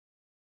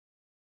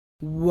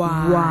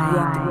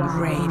Wide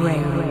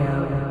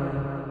Radio.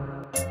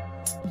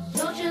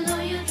 Don't you know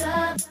you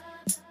drive?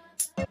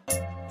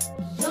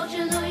 Don't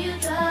you know you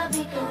drive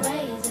me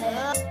crazy?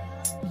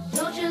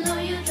 Don't you know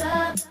you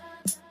drive?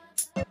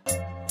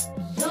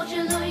 Don't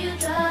you know you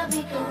drive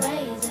me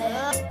crazy?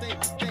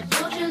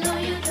 Don't you know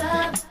you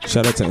drive?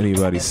 Shout out to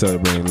anybody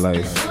celebrating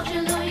life. Don't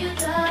you know you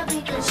drive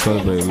me crazy?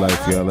 Celebrate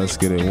life, y'all. Let's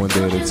get it one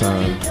day at a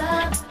time.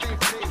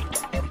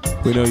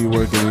 We know you're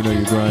working, we know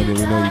you're grinding,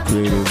 we know you're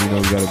creative, we know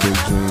you got a big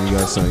dream, you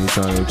got something you're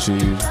trying to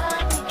achieve.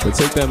 But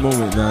take that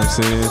moment, you know what I'm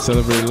saying?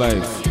 Celebrate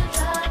life.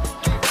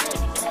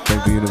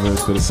 Thank the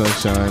universe for the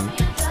sunshine.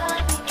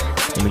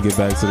 I'm gonna get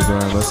back to the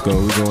grind. Let's go.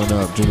 We're going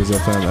up. Dreamers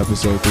FM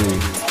episode 3.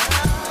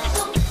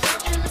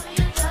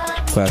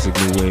 Classic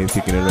new wave,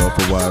 kicking it off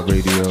for Wide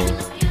Radio.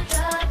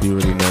 You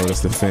already know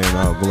that's the fam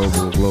out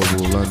global,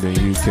 London,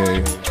 UK.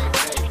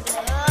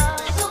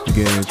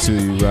 Getting into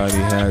you,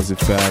 Rodney Hazard,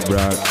 Fab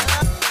Rock.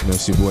 You know,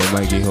 it's your boy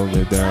Mikey holding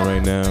it down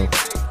right now.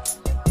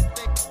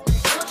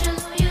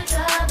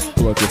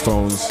 Pull up your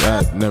phones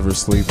at Never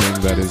Sleeping.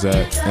 That is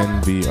at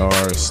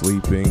NVR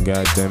Sleeping.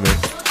 God damn it.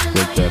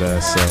 Wake that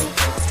ass up.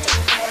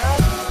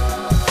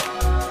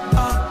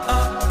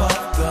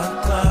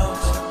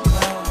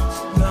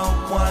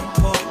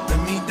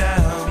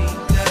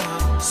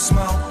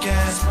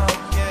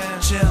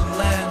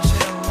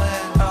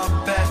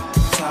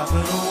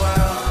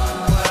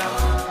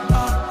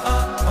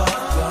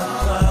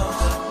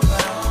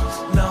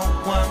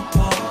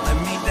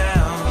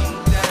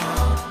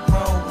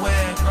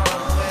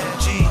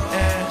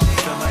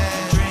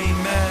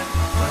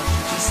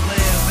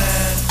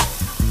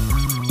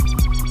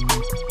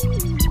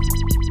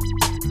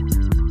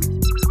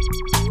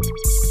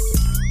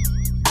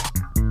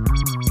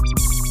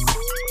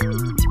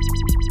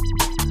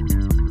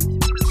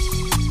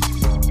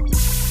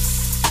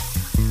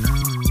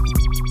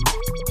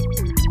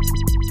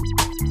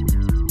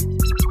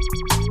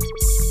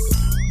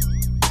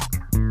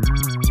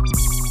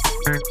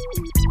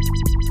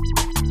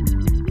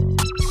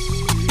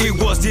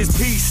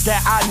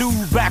 That I knew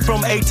back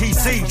from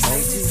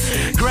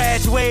ATCs.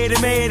 Graduated,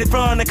 made it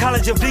from the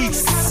College of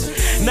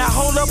Beasts. Now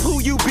hold up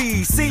who you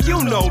be, see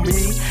you know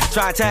me.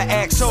 Try to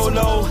act so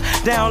low,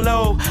 down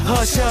low,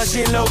 hush hush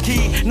and low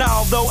key. Now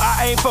although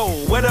I ain't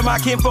full, where do my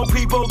kinfolk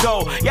people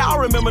go? Y'all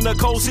remember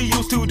Nicole, she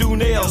used to do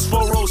nails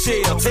for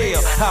Rochelle.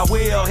 Tell how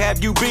well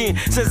have you been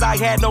since I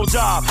had no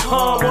job?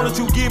 Wanted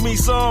to give me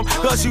some,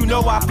 cause you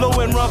know I flow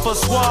and run for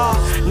squad.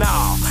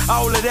 Nah,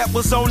 all of that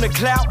was on the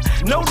clout.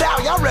 No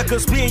doubt y'all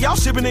records spin, y'all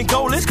shipping in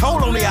gold. It's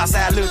cold on the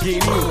outside looking in.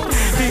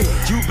 Then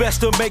you best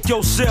to make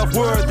yourself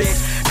worthy,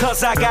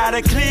 cause I got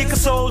a clique of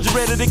soldiers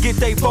ready to get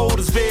they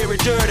folders very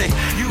dirty.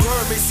 You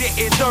heard me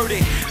sitting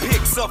 30,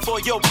 picks up for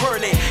your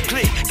burning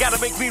click. Gotta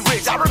make me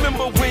rich. I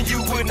remember when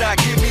you would not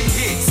give me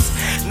hits.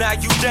 Now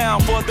you down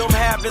for them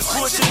habits,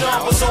 pushing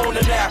numbers on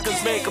the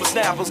napkins, make them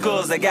snappers,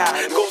 cause they got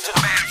go to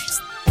the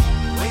matches.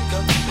 Wake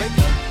up, wake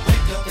up,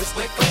 wake up, it's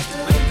wake up,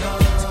 wake up.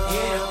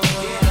 Get up,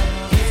 get up,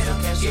 get up,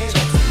 get up, get up.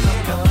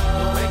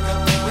 Wake up,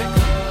 wake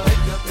up,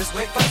 wake up, it's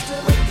wake up,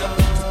 wake up.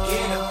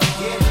 Get up,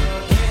 get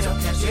up, get up,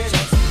 get up,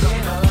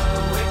 get up.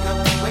 Wake up,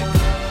 wake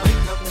up,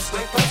 wake up, it's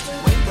wake up,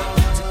 wake up.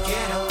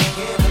 Get up,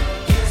 get up,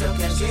 get up,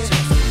 get up, get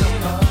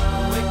up.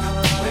 Wake up,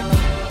 wake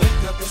up,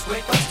 wake up, it's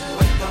wake up,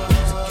 wake up.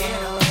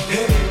 Get up.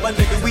 Hey, my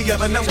nigga, we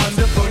having a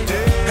wonderful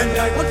day. And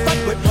I won't fuck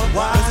with my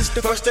wives, it's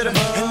the first of the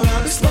month. And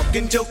I'll be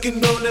smoking, joking,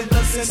 rolling,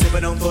 bustin',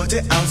 sipping on 40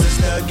 ounces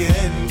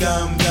again.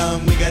 Come,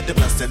 come, we got the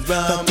plus and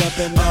rum.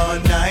 All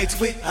night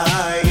we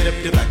high, get up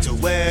the back to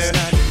where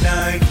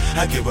 99.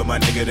 I give up my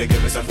nigga to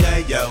give me some yeah,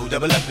 yo.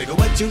 Double up, nigga,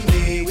 what you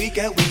need? We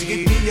got weed to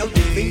get me your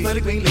D. Fiend for the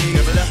green league.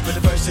 Double up for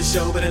the first to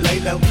show, but it lay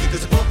low.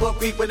 Cause the pop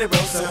creep when it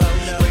rolls so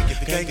break if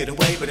you can't get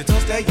away, but it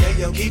don't stay, yeah,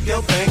 yo. Keep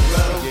your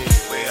bankroll.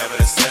 We having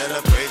a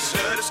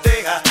celebration to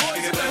stay high.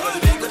 You can play with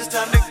the beat, but it's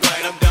time to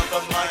grind. I'm down for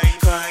my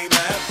crime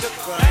after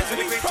crime. When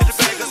you reach to the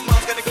bank, cause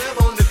mom's got a grab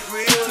on the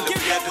grill. Look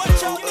at the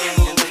flow,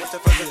 what's the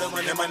first of the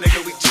one, and my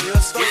nigga, we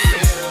just for real.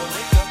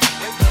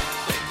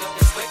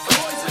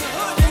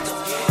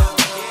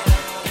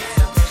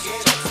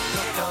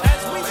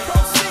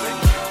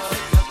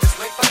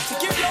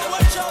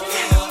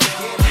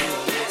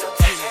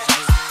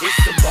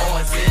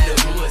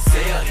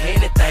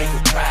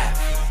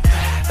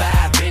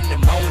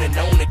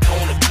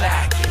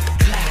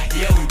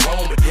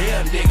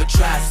 Nigga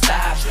try to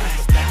stop it,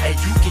 and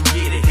you can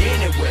get it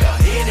anywhere,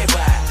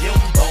 anywhere. Them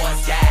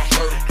boys got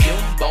hurt,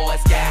 them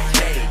boys got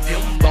paid,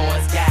 them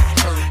boys got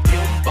hurt,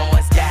 them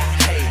boys got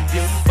paid,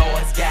 them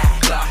boys got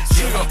clocked,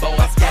 them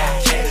boys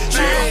got cash,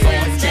 them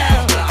boys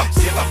got blocked,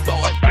 them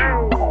boys.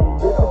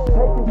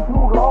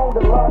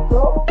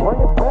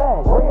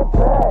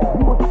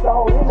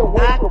 I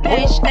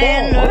can't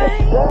stand the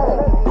rain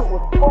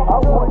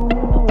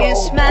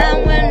against my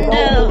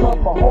window,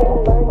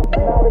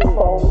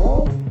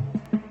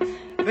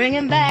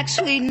 bringing back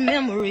sweet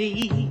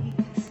memories.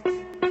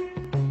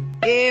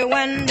 Yeah,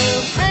 when the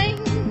rain,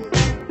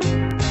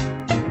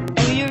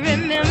 do you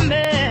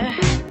remember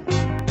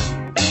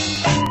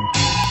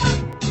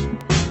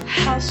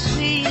how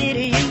sweet it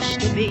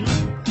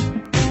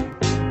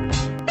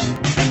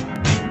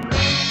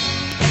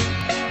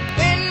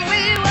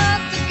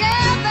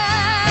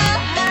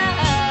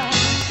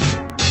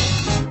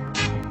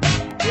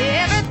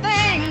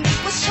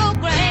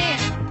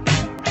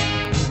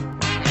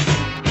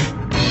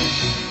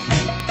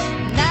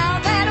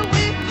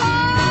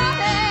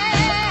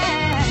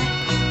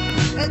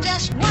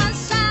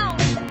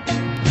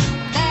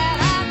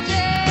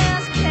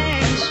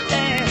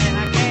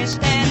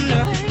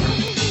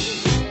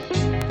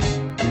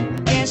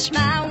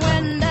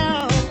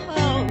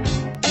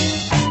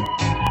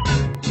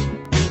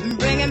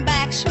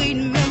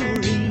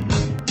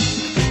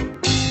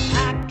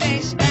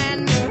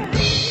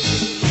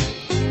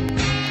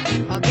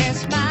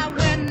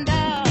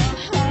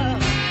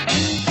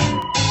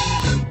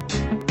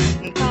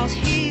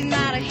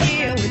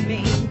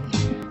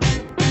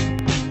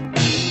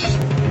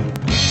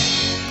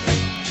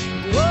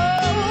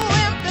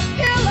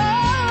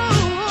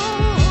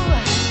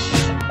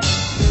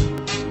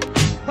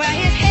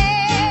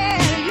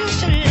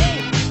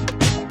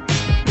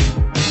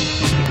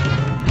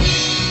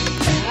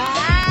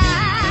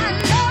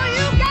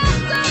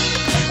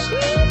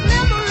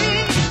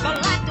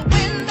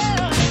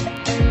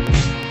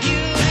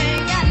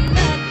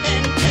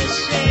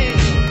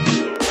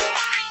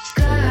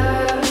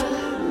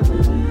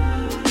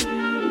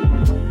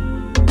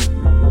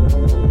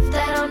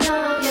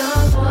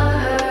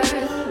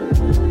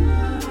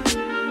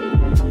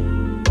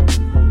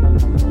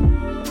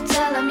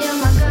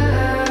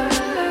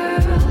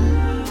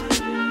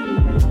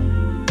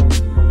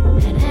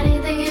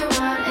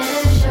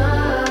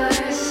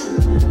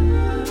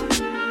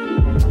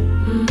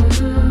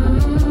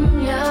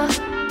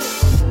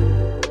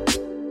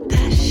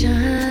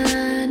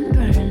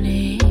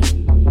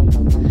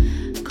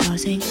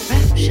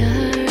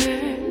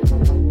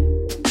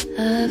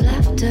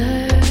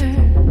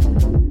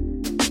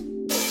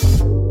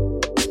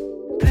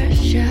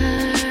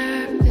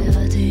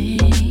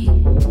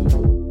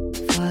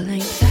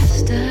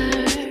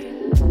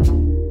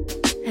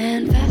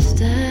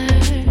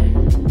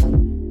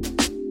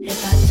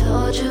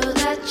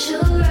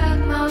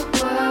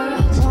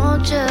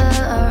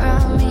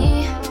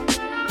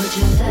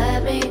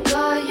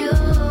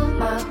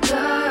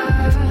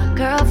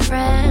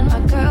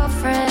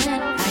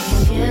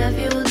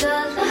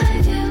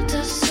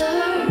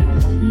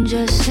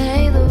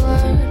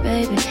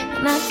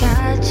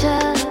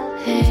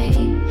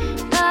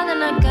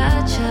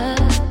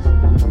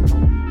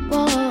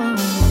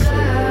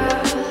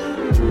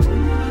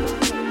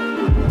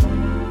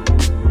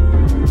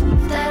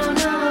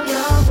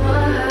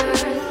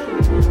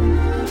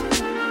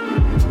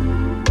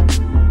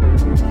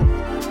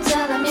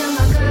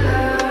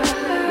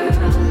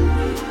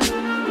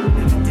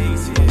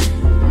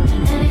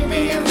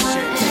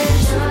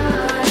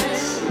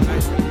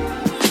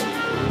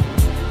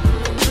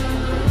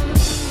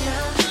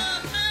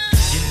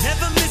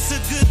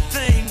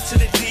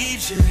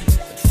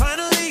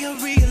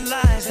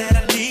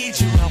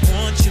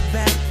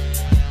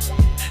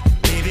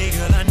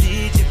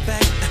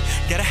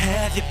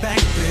have you back,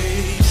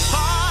 babe.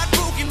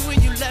 Heartbroken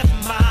when you left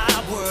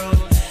my world.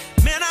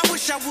 Man, I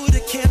wish I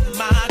would've kept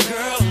my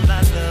girl.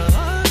 I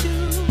love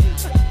you.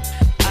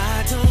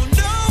 I don't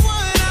know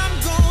what I'm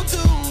gonna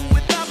do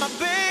without my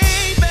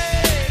baby.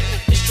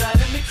 It's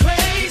driving me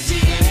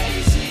crazy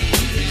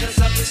because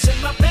I'm missing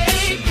my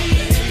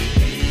baby.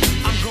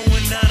 I'm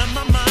going out of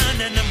my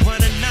mind and I'm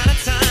running out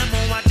of time.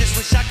 Oh, I just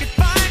wish I could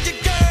find you,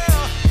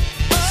 girl.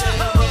 Said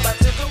I'm about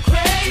to go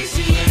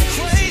crazy,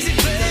 crazy,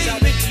 baby.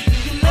 I've been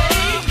keeping you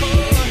lately.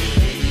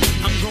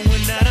 I'm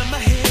going out of my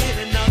head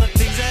and all the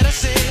things that I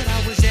said,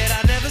 I wish that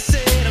I never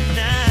said them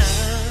now.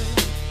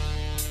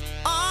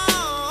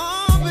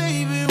 Oh,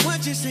 baby,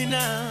 what you say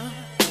now?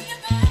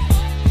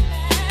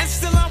 And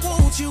still I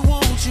want you,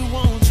 want you,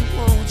 want you,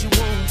 want you,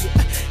 want you.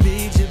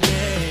 Need you,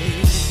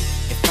 babe.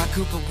 If I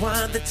could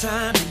rewind the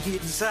time and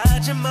get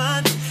inside your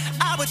mind,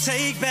 I would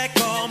take back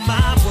all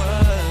my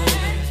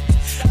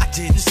words. I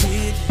didn't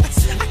see it,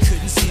 I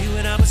couldn't see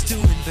what I was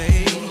doing,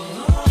 babe.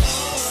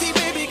 See,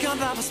 baby,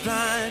 'cause I was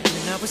blind,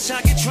 and I wish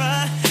I could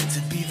try to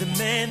be the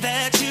man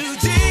that you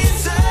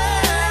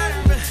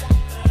deserve.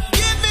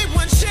 Give me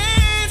one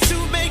chance to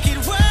make it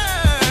work.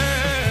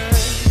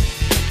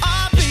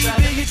 Oh,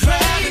 baby, you're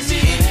driving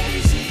me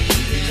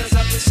because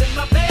I'm missing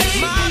my baby.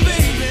 My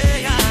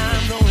baby,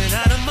 I'm going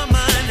out of my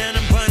mind and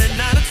I'm running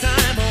out of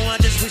time. Oh, I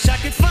just wish I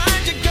could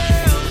find you,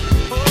 girl.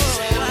 Oh,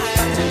 I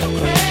have to go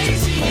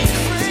crazy,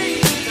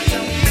 crazy. 'Cause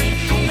I'm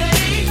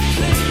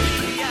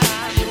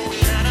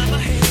going out of my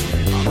head.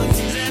 All the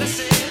things that I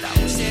said, I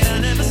wish that I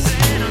never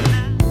said them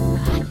now.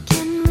 I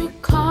can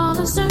recall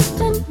a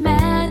certain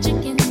magic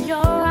in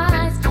your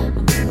eyes,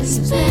 a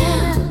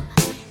spell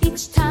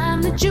each time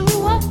that you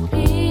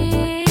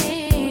appear.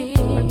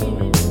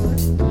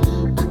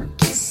 A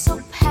kiss so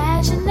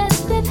passionate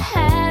that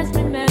has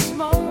me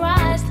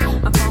mesmerized.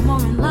 I fall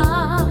more in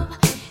love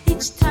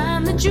each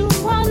time that you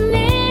are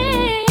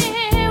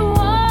near.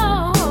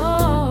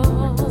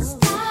 Whoa.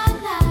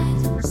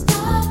 Starlight,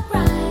 star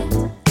bright,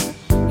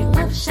 your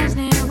love shines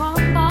near or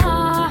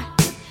far,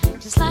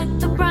 just like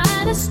the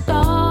brightest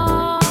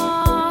star.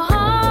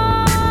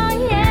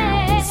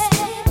 Yeah.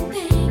 Same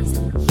things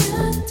you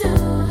do,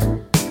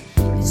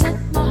 you set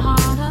my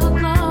heart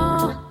aglow,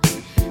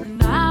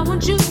 and I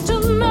want you to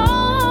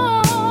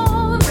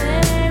know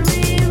they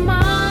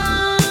remind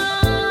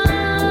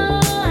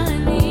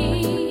me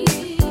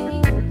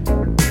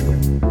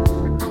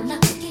I'm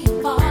not keep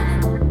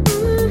falling.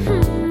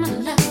 In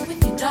love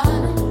with you,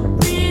 darling.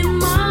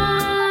 Remind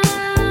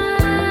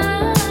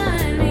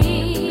me,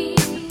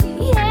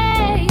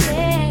 yeah,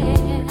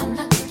 yeah. I'm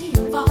not keep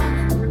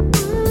falling.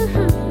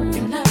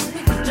 In love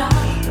with you,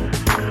 darling.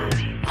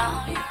 Know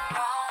you're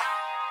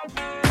wrong,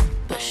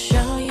 but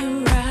show you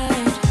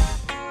right.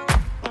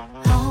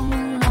 Home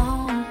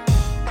alone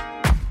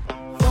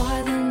for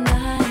the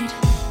night.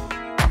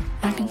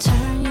 I can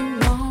turn you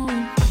on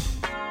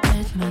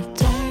with my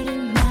dirty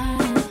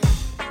mind.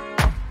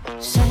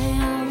 Say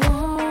I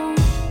won't,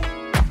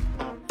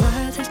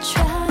 worth a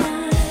try.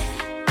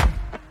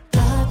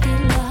 Puppy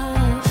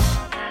love,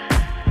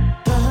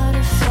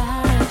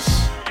 butterflies,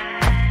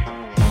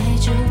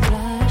 made you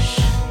blush,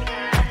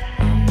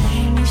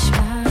 made me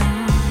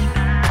smile.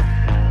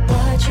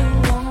 What you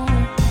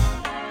want,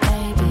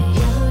 baby,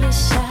 you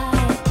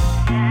decide.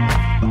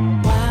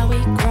 Why we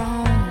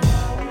grown,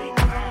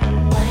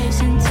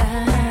 wasting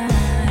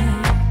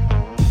time.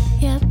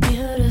 You're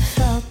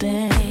beautiful,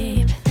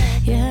 babe.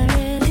 You're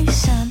really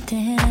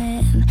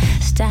something.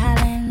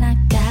 Styling, I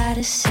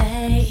gotta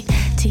say.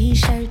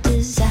 T-shirt,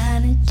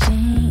 designer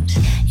jeans.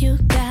 You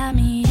got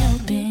me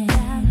open,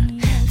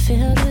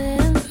 filled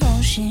with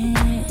emotion.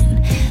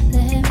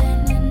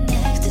 Living in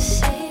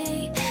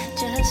ecstasy.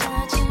 Just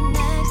want you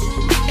next to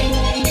me.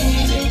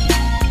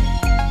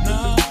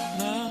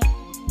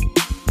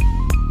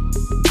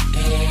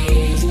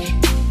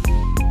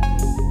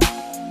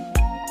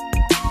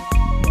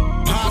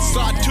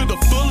 Hindsight to the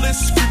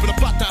fullest, creeping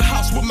about the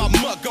house with my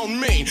mug on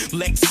me.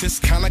 Lexus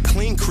kinda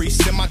clean, crease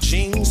in my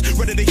jeans.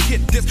 Ready to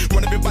hit this,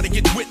 run everybody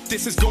get with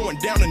this. It's going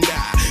down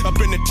tonight, up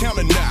in the town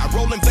tonight.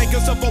 Rolling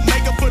Vegas of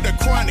Omega for the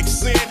chronic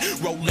sin.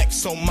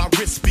 Rolex on my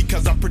wrist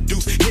because I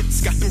produce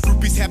hits. Got them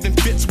groupies having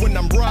fits when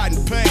I'm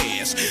riding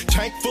past.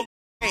 Tank full of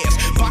ass,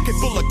 pocket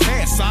full of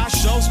cash. Side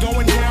shows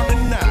going down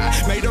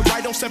tonight. Made a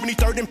right on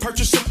 73rd and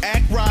purchased some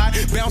act ride.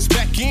 Bounce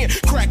back in,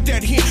 crack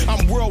that hit.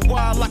 I'm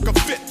worldwide like a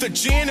fifth of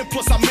gin. And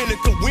plus I'm in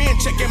it to win.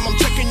 I'm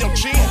checking your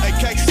chin.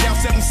 AK down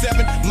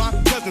 7-7, my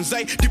cousin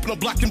Zay. Deep in the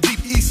block, them deep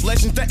east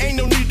legends. There ain't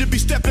no need to be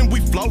stepping. We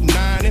flow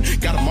nining.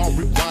 Got them all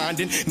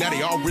rewinding. Now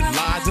they all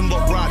realizing.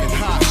 Low riding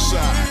high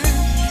side.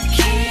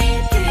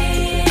 Keep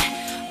it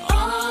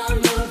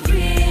on the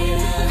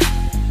real.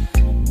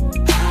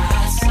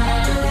 I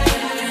swear.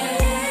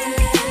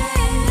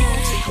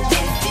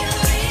 If you're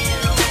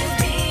real with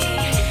me,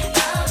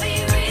 I'll be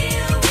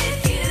real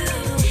with you.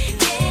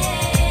 Yeah,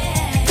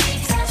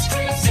 touch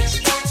places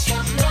that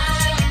you're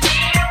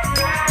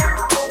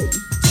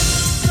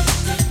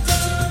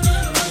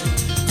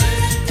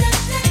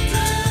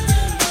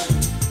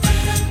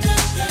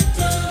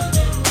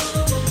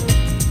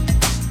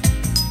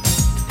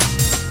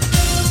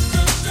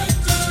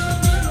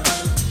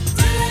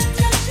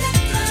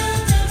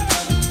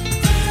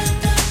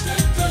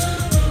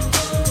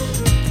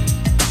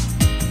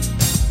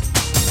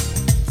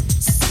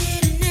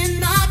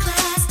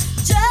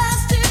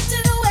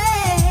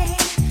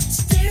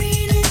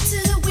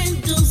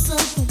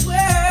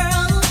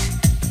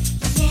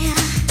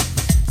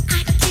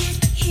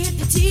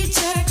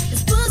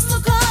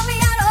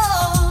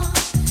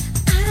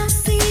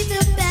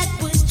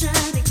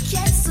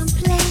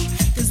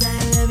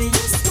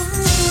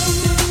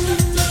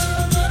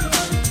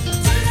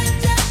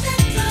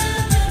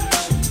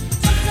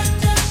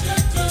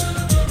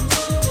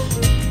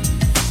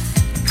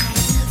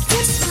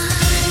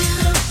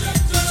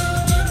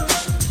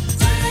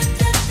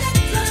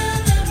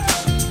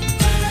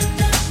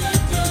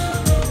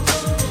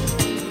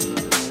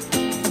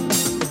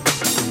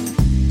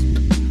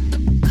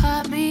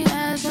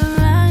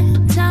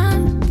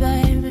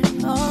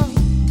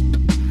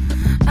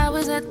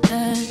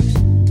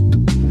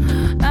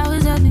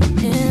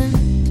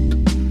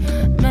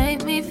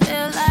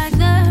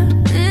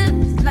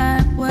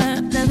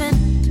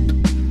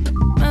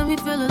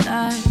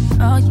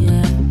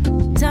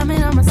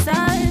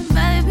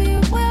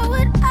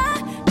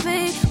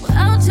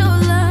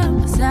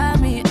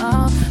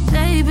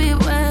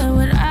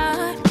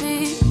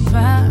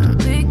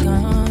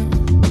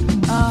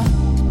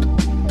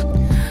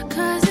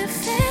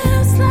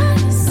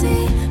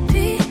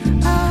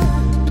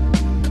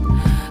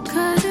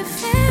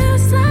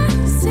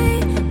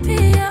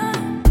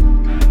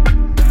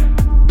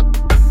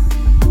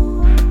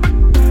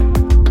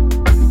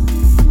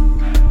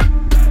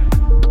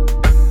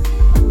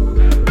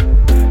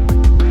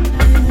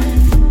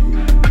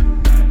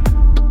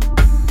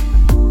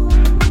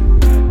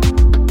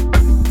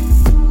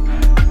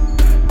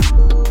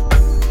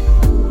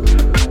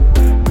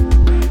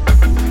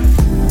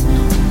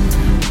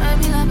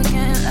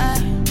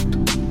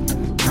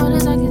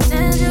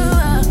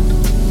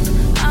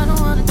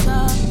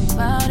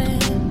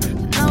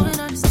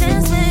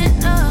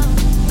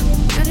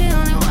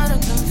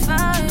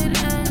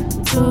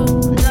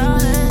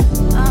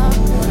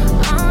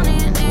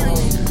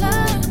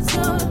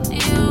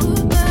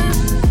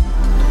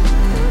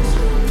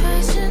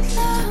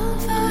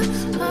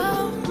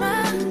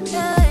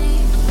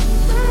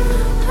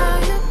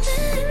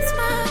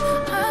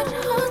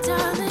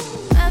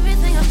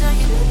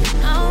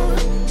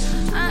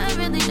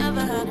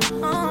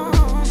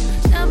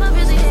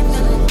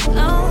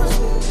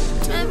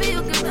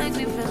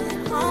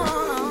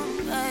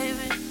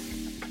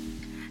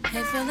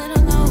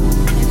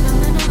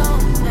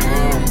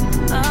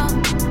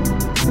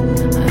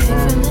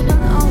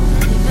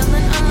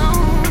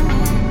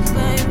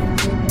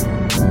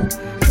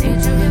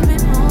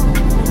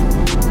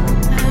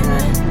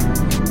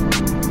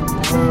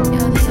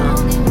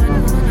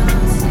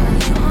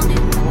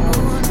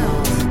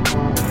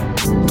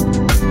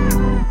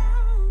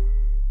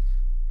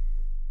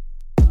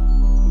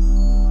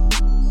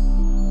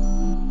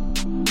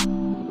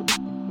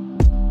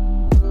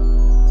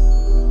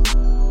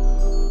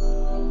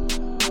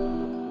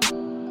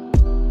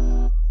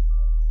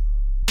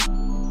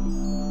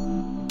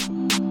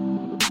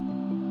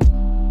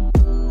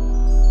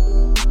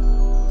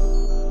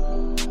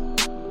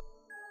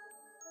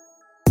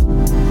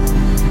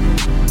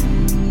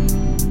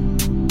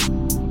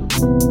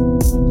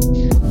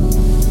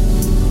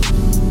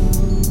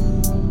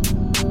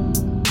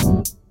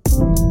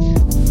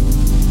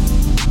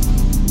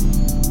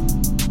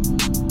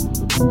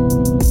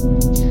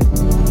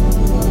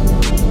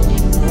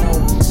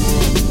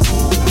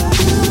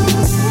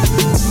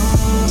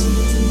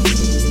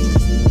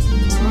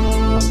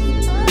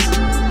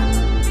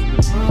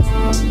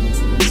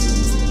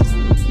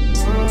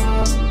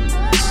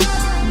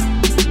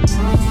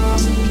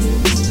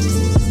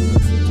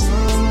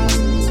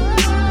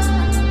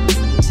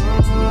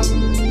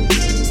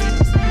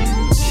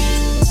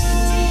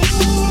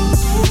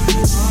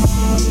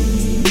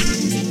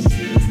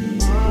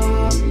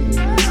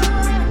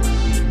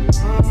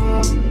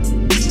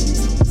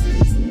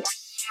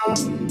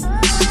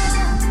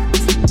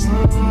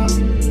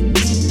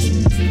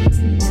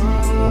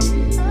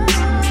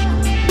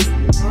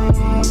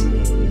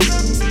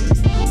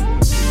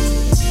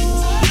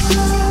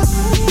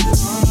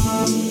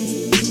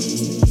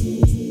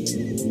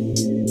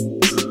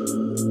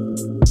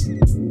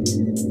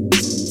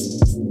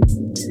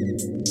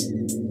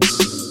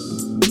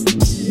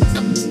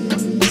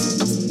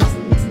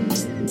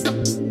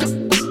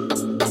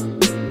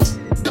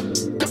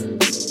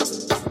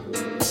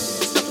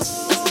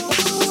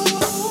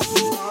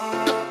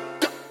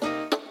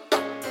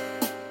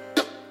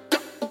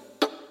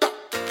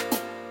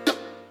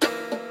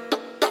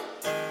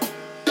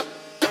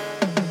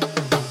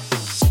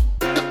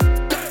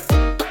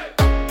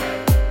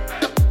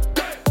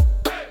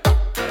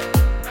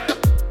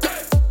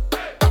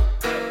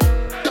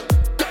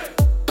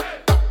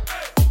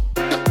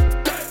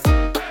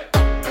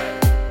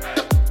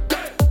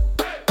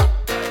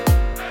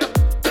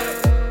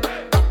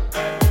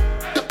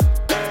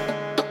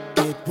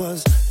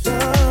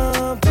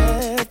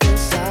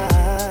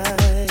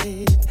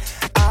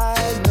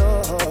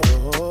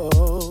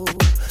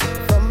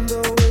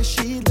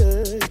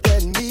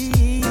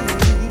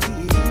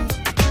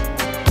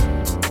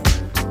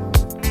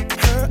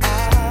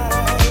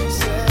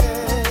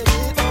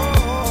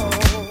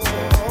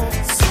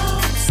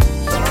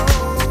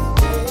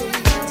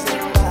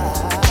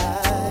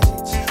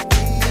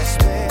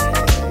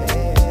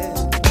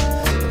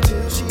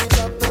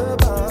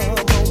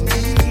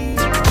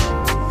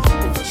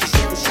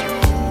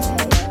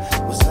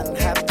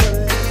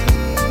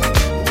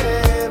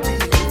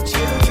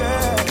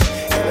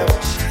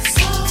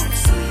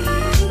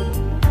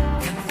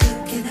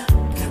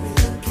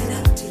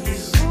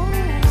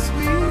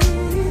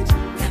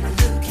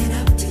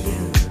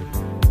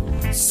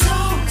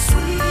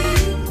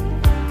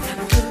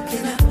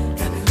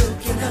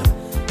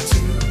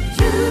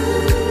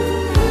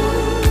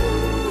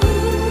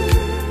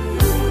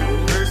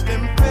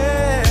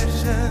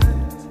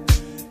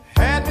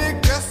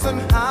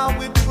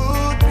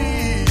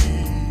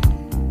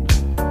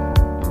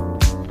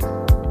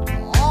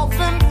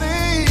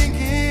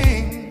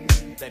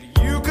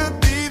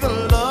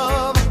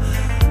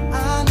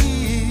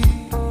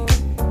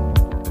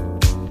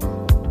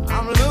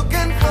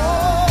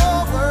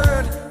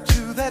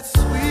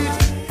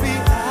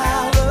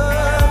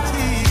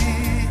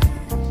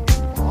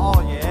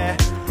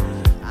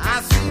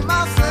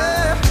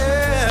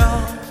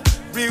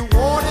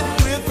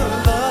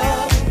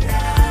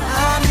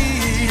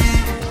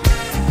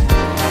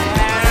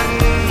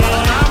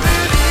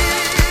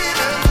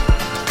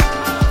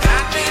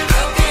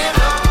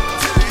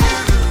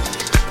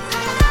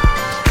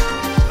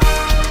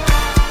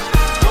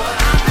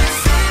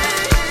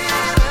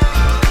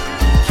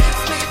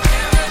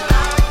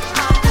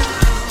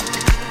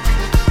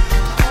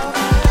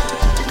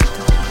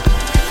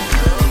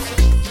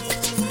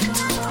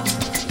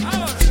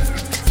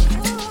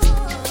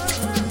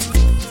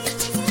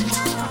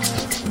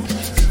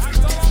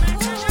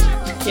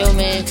Yo,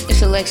 man,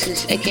 it's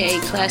Alexis, aka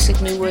Classic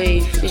New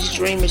Wave. It's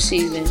Dreamer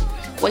season.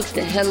 Wake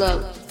the hell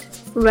up.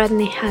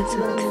 Rodney Hazard.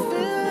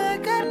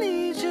 Like I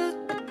need you.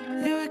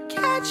 You're a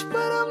catch,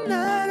 but I'm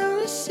not a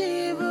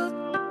receiver.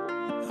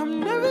 I'm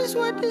nervous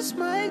what this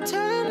might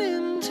turn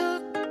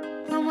into.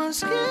 And my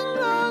skin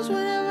glows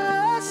whenever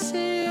I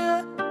see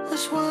you.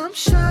 That's why I'm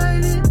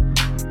shining,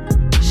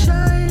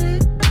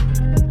 shining,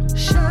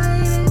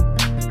 shining,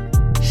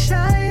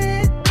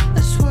 shining.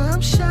 That's why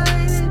I'm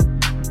shining,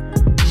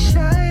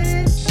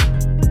 shining,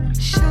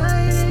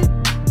 shining,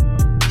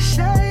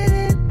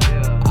 shining.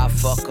 I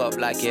fuck up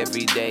like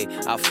every day.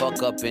 I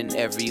fuck up in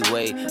every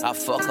way. I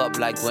fuck up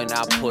like when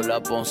I pull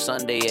up on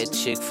Sunday at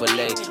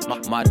Chick-fil-A.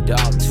 My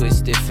dog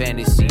twisted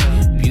fantasy,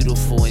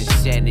 beautiful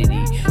insanity.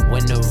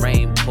 When the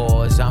rain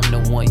pours, I'm the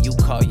one you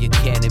call your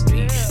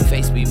canopy.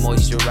 Face be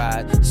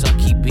moisturized, sun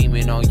keep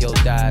beaming on your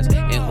thighs.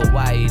 In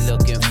Hawaii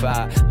looking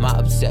fire, my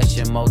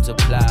obsession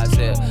multiplies.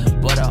 Yeah.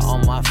 Butter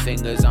on my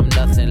fingers, I'm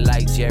nothing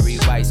like Jerry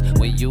Rice.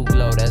 When you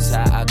glow, that's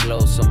how I glow.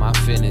 So my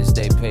feelings,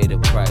 they pay the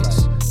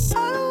price.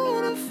 I don't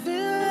wanna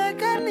feel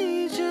like I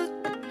need you.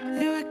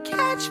 You're a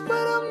catch,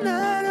 but I'm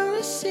not a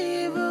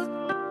receiver.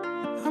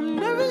 I'm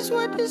nervous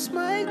what this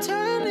might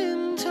turn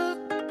into.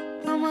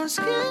 But my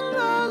skin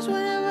glows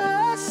whenever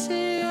I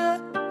see you.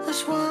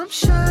 That's why I'm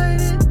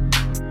shining,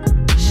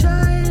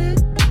 shining,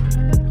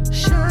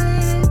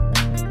 shining,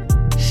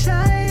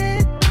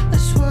 shining.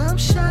 That's why I'm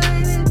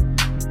shining,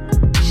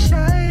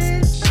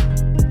 shining,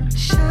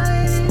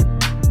 shining,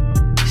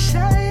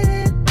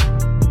 shining.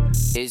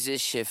 Is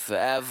this shit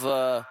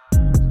forever?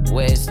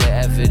 Where's the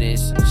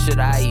evidence? Should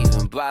I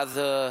even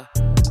bother?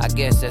 I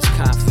guess that's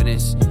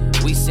confidence.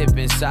 We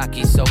sippin'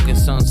 sake, soaking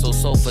sun, so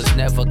sofa's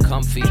never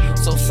comfy.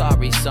 So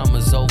sorry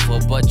summer's over,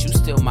 but you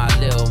still my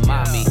little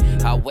mommy.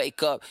 I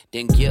wake up,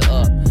 then get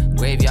up.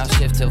 Graveyard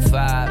shift till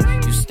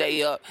 5. You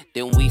stay up,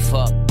 then we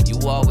fuck. You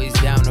always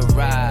down to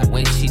ride.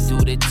 When she do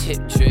the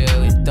tip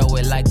drill and throw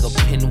it like a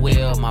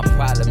pinwheel. My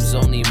problem's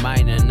only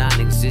minor,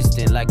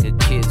 non-existent like a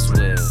kid's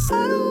will.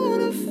 I don't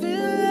wanna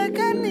feel like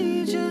I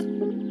need you.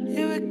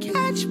 You're a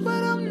catch,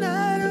 but I'm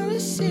not a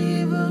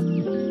receiver.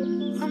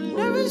 I'm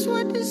nervous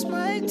what this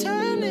might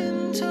turn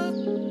into.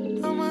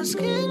 But my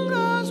skin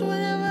glows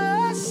whenever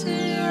I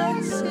see you.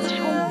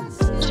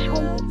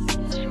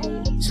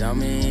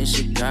 Summer in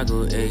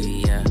Chicago,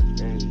 yeah.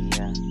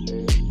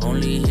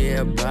 Only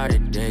hear about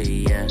it day,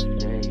 yeah.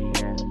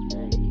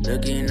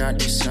 Looking out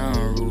the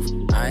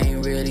sunroof, I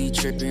ain't really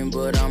tripping,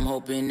 but I'm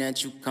hoping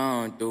that you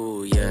come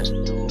through, yeah.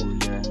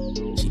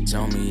 She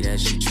told me that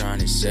she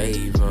tryna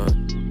save her.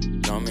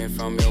 Coming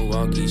from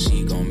Milwaukee,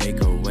 she gon' make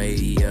her way,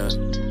 yeah.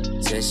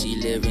 Said she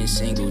living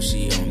single,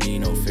 she don't need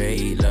no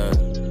favor.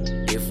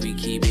 If we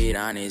keep it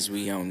honest,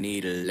 we don't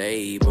need a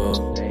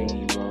label.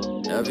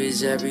 Love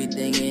is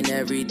everything and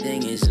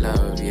everything is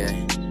love, yeah.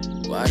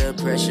 Why the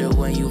pressure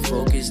when you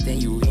focused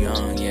and you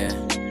young, yeah.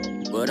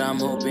 But I'm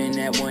hoping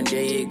that one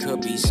day it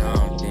could be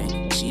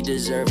something. She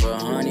deserve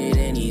 100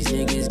 and these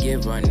niggas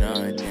give her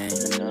nothing.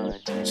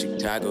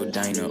 Chicago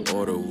diner,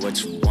 order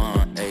what you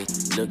want, ayy.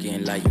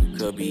 Looking like you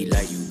could be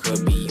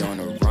on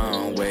the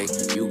runway.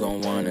 You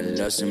gon' wanna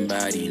love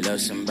somebody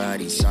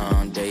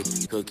someday.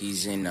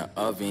 Cookies in the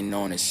oven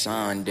on a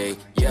Sunday.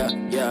 Yeah,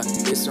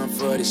 this one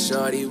for the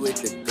shorty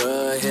with the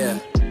good hair.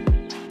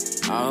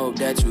 I hope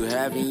that you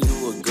having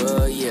you a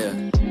good year.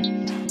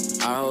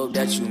 I hope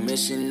that you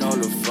missing all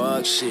the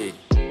fuck shit.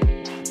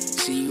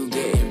 See you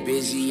getting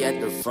busy at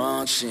the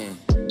function.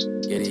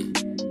 Get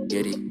it,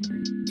 yeah.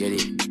 Get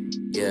it,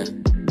 yeah.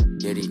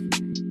 Get it,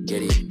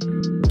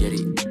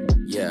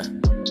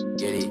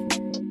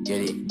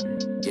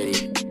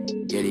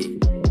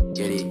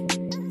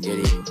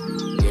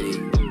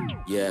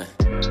 yeah.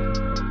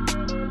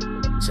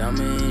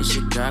 Summer in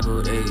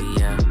Chicago,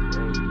 yeah.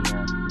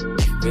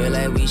 Feel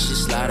like we should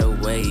slide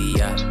away,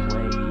 yeah.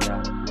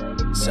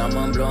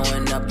 Someone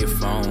blowing up your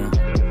phone.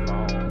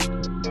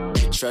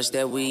 Trust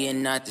that we are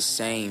not the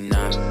same,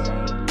 nah.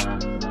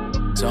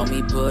 Told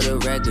me put a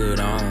record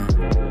on.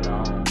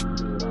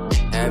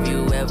 Have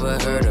you ever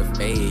heard of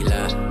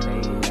Ayla?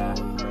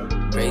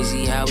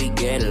 Crazy how we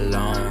get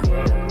along.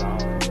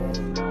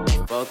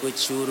 Fuck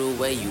with you the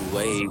way you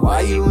wave.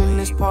 Why you in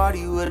this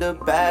party with a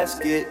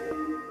basket?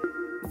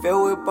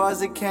 Filled with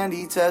bars of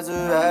candy, tabs of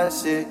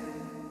acid.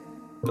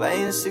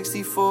 Playing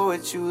 64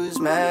 with you is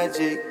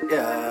magic,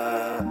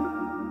 yeah.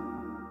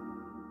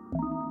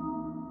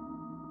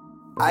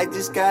 I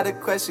just got a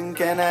question,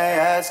 can I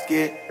ask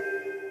it?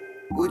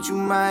 Would you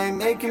mind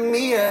making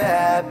me a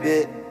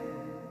habit?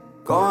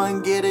 Go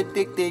and get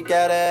addicted,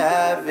 gotta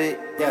have it,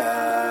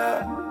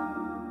 yeah.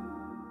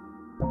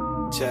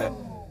 Check.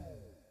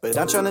 But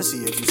I'm tryna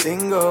see if you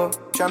single.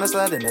 Tryna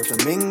slide in a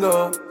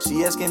flamingo.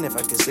 She asking if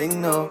I can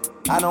sing, no.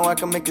 I know I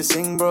can make her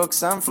sing, bro.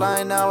 Cause I'm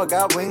flying now, I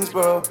got wings,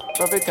 bro.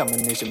 Perfect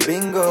combination,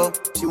 bingo.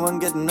 She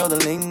won't get to know the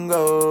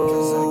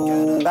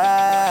lingo.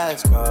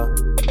 Last call.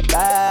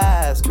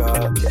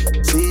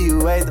 See you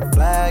wave the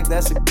flag,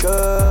 that's a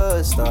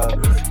good start.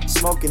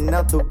 Smoking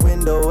out the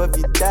window of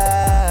your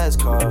dad's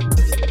car.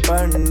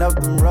 Burning up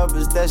them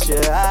rubbers, that's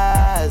your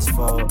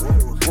asphalt.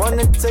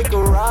 Wanna take a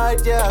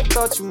ride? Yeah, I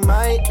thought you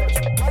might.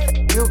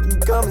 You can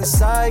come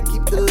inside,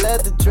 keep the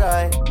leather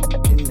dry.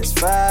 In this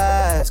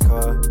fast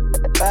car,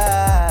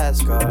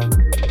 fast car,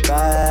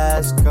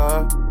 fast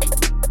car.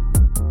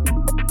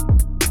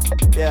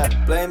 Yeah,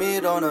 blame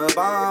it on a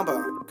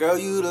bomb. Girl,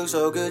 you look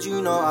so good,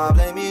 you know I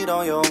blame it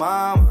on your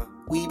mama.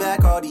 We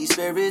back all these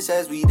spirits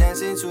as we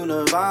dance into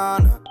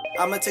Nirvana.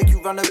 I'ma take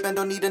you round the bend,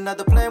 don't need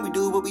another plan. We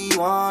do what we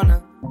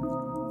wanna.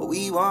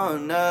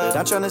 But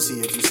I'm tryna see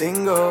if you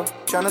single.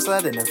 Tryna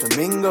slide in a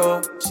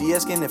flamingo. She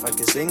asking if I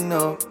can sing,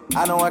 no.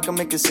 I know I can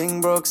make her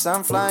sing, bro. Cause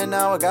I'm flying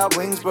now, I got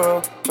wings,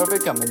 bro.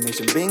 Perfect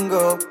combination,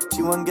 bingo.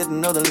 She won't get to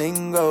know the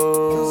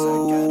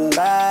lingo.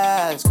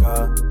 Fast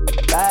car,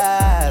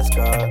 fast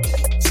car.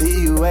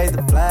 See you wave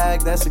the flag,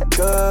 that's a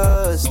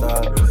good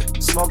start.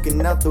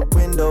 Smoking out the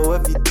window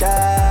of your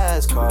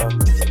dad's car.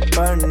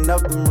 Burning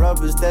up them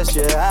rubbers, that's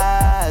your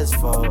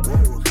asphalt.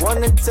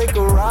 Wanna take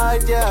a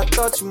ride? Yeah, I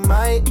thought you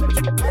might.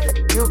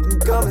 You can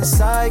come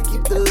inside,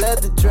 keep the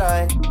leather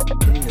dry.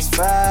 In this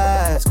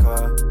fast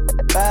car,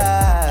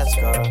 fast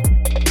car,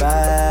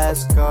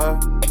 fast car.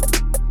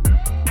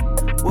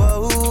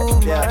 Whoa,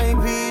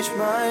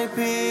 my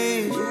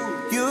peach,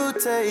 you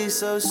taste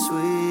so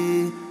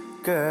sweet,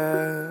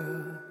 girl.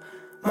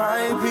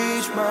 My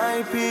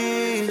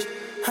peach,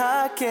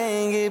 I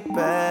can't get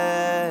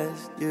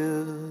past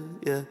you,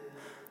 yeah.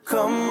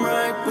 Come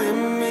right with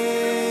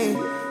me,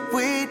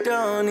 we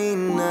don't need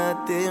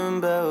nothing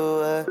but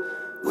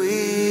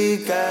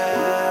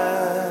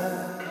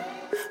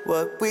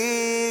what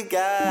we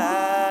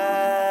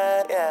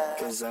got, yeah.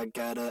 Cause I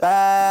got a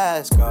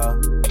fast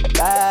car,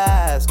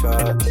 fast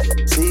car.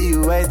 See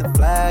you wave the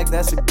flag,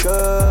 that's a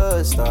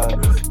good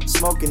start.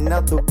 Smoking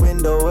out the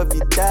window of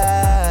your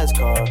dad's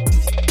car.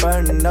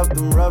 Burning up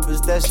them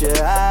rubbers, that's your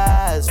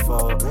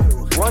asphalt.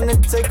 Wanna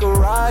take a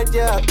ride?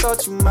 Yeah, I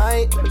thought you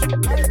might.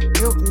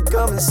 You can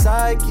come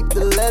inside, keep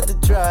the leather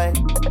dry.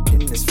 In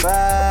this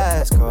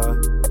fast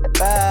car,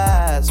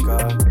 fast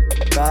car,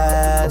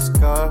 fast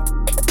car.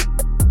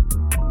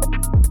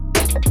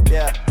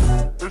 Yeah.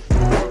 It's the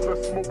ones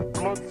that smoke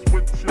blunts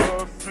with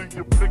ya, see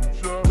your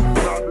picture.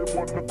 Now they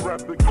wanna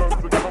grab their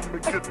guns and come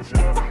and get ya. It's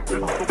the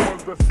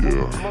ones that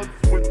smoke blunts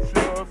with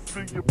ya,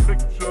 see your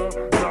picture.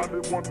 Now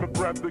they wanna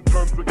grab their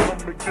guns and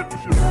come and get ya.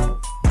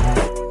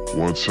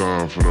 One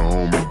time for the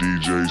homie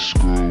DJ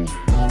Screw.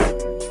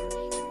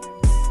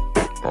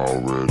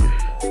 Already.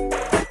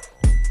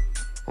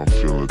 I'm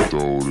feeling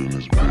throwed in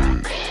this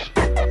bitch.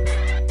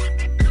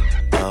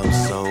 I'm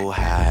so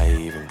high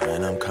even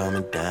when I'm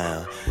coming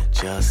down.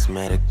 Just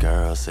met a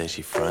girl, say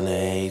she from the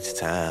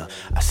H-Town.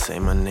 I say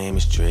my name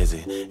is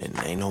Drizzy, and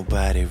ain't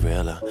nobody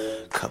realer.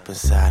 Cup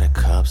inside a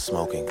cup,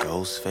 smoking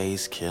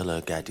Ghostface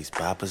Killer. Got these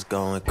boppers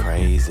going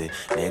crazy,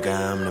 nigga,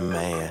 I'm the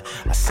man.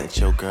 I sent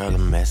your girl a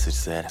message,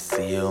 said I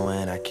see you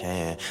when I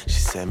can. She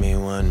sent me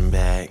one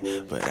back,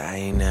 but I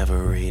ain't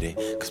never read it.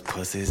 Cause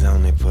pussy's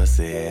only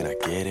pussy, and I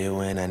get it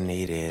when I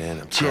need it.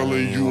 And I'm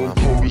telling you I'm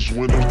coldest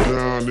when I'm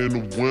down in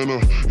the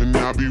winter. And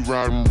I be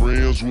riding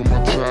rims with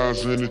my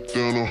tires in the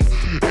thinner.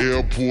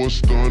 Airport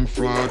stun,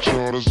 flying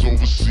charters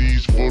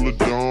overseas, full of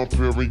Dom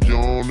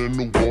Perignon in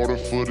the water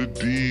for the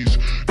D's.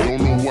 Don't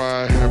know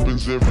why it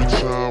happens every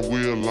time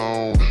we're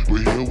alone, but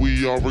here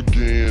we are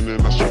again,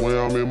 and I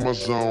swear I'm in my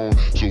zone.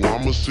 So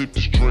I'ma sip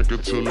this drink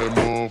until that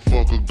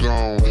motherfucker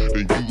gone. Then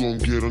you gon'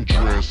 get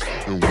undressed,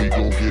 and we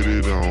gon' get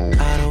it on.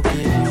 I don't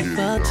give you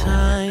the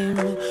time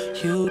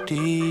you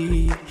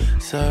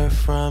deserve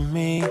from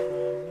me.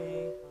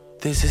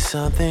 This is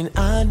something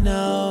I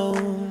know.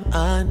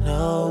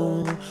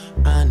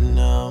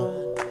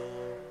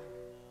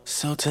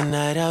 So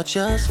tonight I'll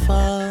just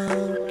fuck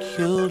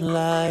you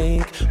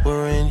like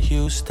we're in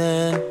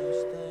Houston.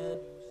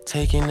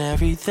 Taking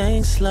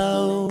everything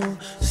slow,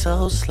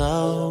 so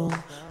slow,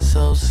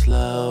 so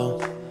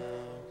slow.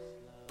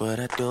 But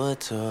I do it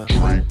to her.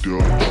 Draped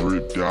up,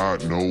 dripped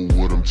out, know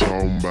what I'm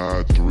talking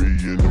about. 3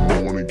 in the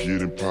morning,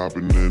 getting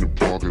poppin' in the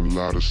parking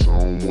lot. It's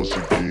on once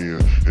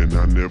again, and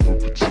I never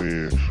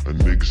pretend. A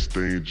nigga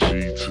staying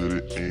G to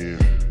the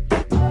end.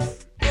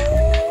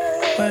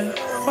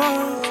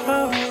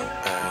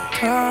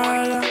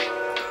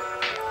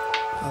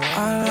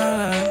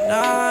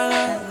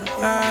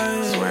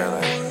 Swear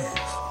like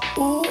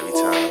every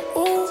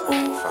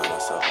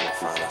time I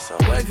find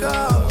myself. Wake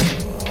up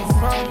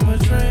from a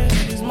dream.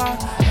 She's my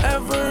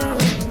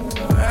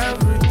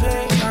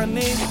everything. I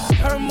need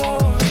her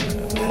more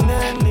than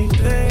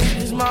anything.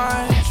 She's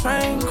my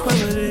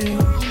tranquility.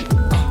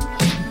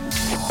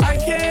 I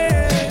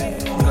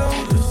can't go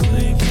to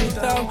sleep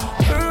without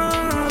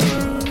her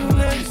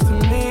next to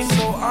me.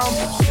 So I'm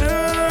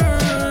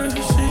sure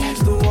she's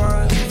the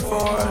one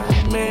for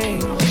me.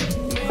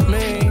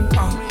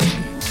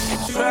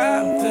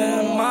 Trapped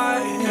in my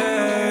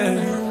head.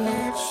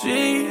 She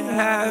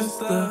has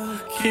the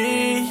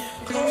key.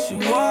 She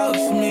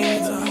walks me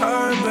to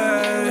her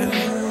bed.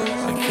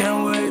 I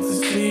can't wait to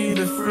see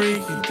the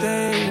freaky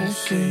things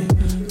she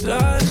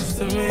does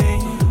to me.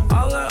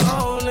 All the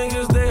old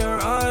niggas, they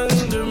are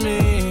under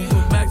me.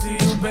 Back to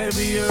you,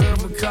 baby, you're a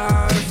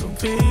Picasso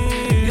piece.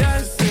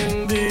 Yes,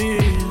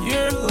 indeed.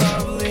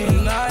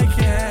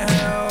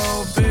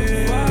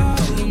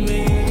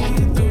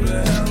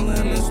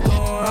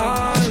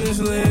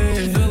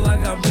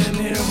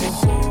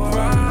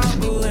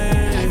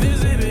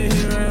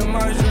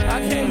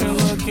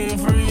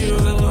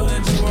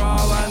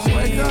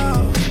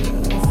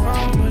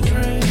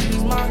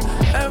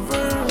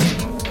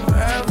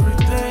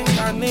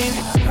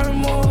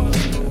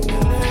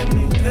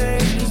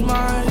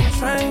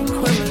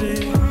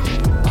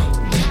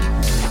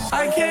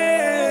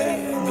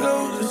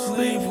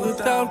 sleep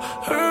without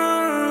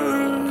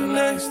her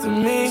next to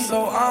me.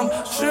 So I'm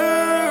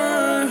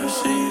sure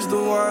she's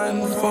the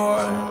one for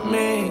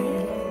me.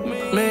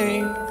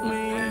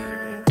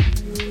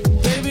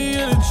 Baby,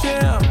 you're the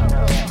champ.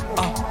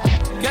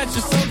 Got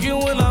you soaking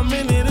when I'm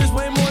in it. It's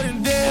way more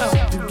than damn.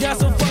 You got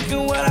so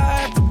fucking wet, I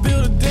have to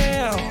build a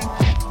dam.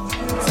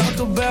 Talk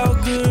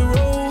about good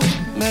road,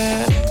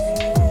 man.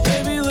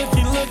 Baby,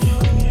 looky.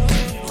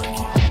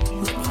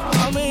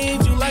 I'ma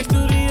eat you like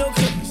studio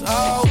cookies.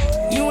 Oh,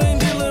 you ain't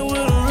dealing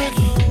with a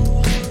rookie.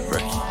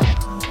 But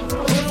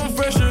I'm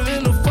fresher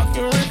than the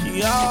fucking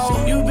Ricky.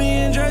 Oh, you be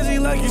in Jersey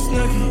like you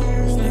Snooki.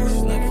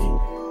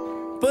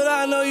 But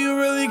I know you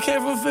really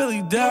came from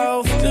Philly,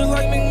 dawg. Just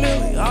like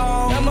McMillie.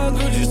 Oh, got my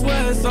Gucci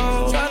sweaters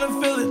on.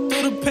 Tryna feel it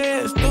through the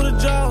pants, through the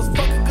jaws.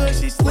 Fucking good,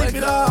 she sleep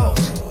it off.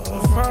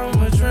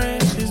 From a dream,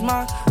 she's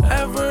my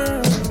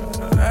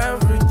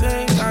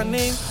everything. I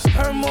need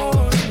her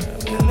more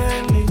than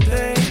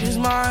anything. She's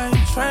my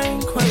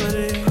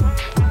tranquility.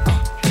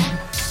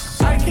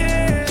 I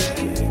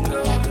can't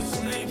go to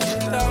sleep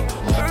without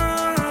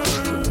her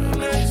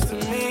next to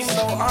me.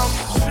 So I'm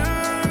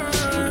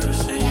sure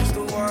she's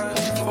the one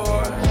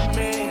for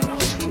me.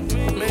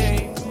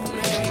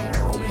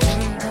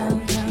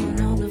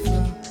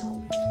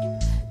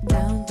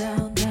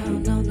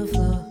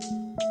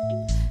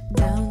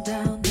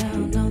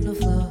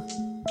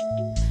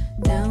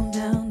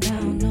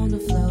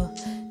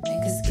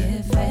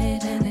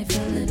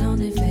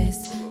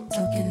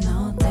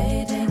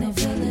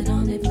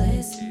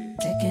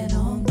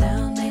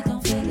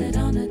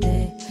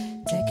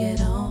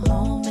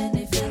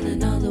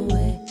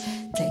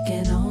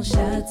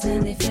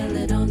 And they feel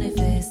it on their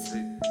face.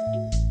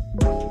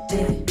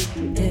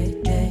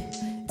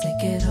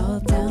 Take it all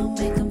down,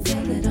 make them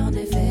feel it on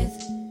their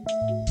face.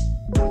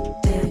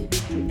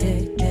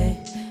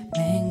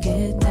 Man,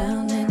 get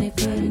down and they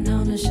putting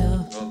on a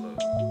show.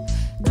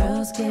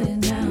 Girls getting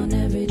down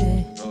every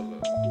day.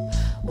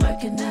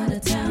 Working out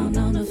of town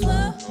on the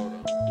floor.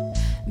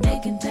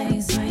 Making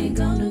things swing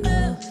on the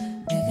go.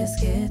 Niggas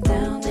get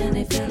down and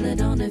they feel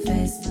it on their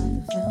face.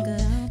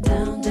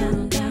 Down,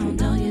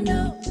 you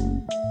know.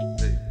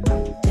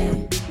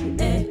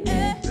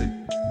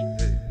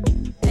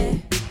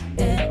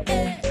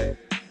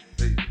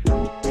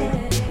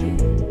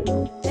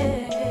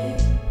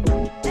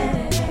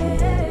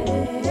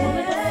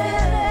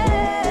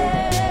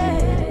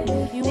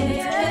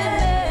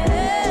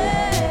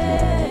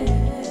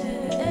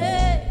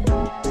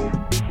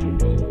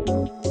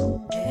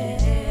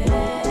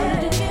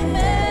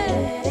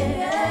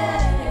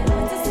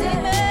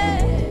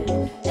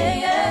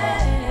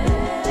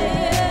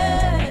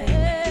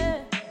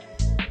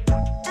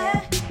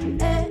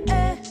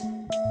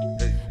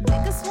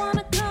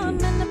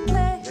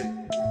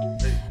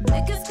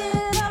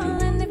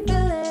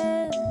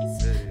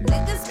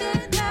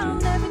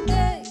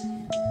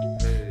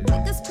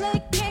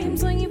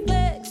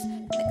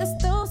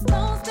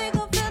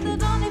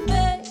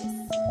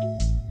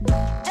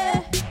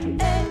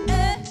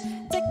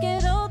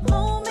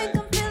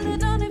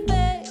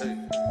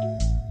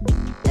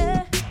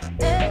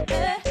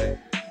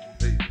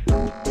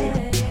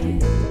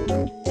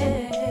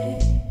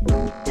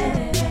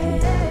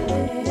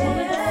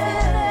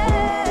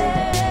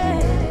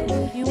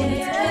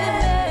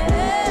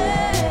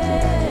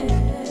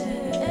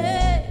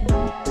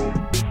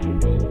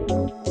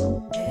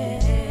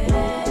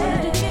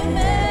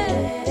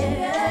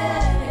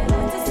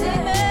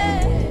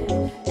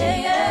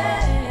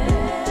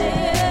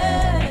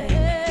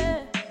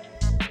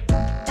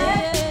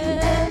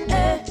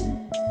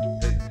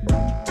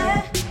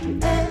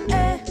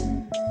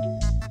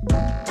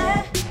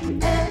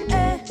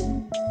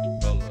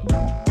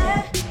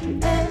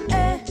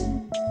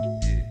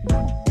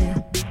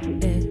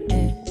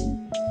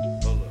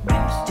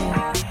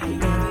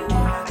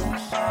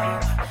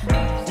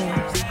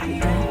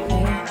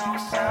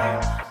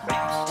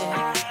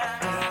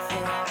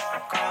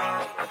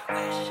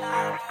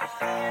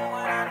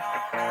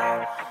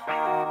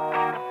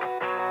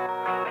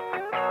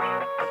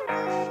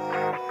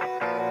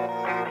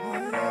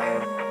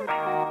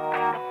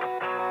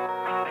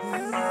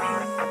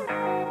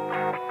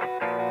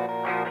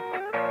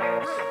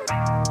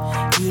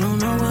 You don't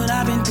know what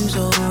I've been through,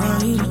 so who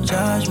are you to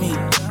judge me?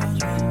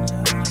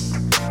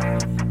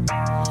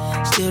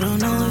 Still don't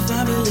know if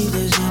I believe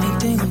there's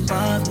anything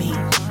above me.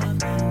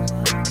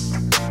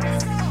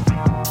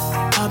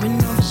 I've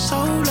been on for so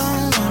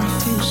long, wanna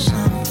feel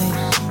something.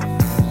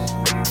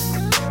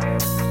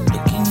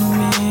 Looking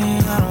at me,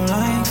 I don't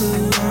like who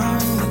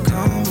I'm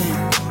becoming.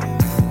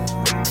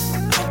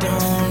 I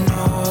don't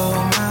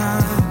know my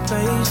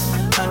place,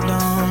 I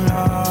don't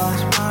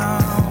lost my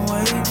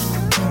way,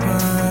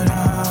 but I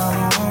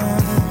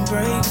won't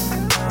break.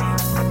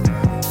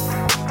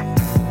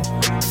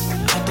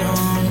 I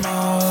don't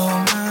know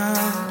my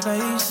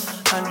place,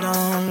 I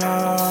don't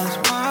lost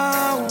my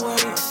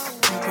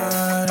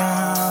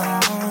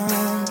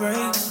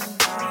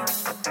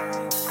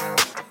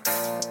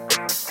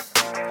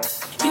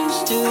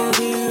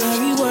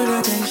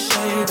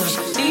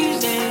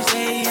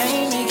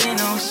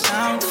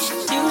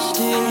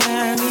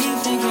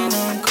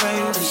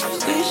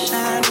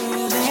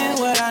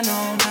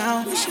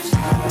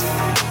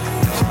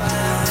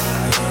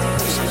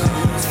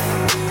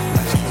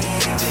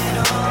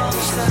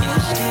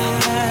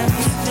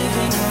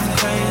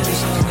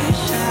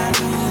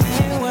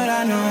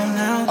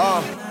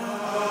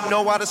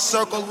know how to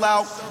circle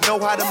out, know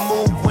how to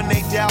move when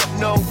they doubt,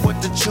 know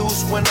what to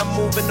choose when I'm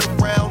moving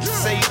around.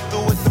 Say you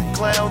through with them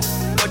clowns,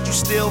 but you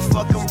still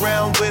fucking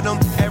round with them.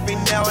 Every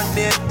now and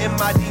then in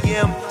my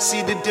DM,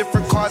 see the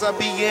different cars I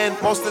be in.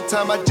 Most of the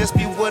time I just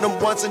be with them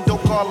once and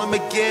don't call them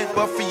again.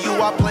 But for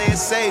you I play it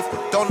safe,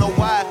 don't know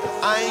why.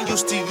 I ain't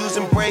used to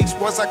using brakes.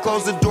 Once I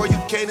close the door you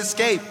can't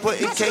escape.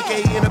 Putting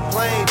KK in a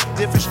plane,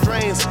 different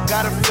strains,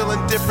 got her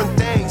feeling different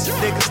things.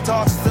 Niggas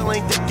talk, still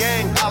ain't the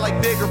gang. I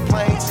like bigger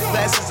planes,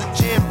 glasses of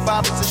gin,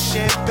 bottles of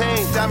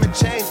champagne, diamond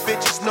chains,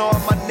 bitches know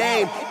my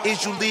name.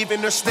 Is you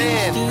leaving or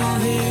staying? Still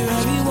hear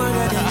every word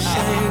I didn't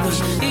say,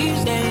 but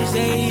these days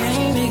they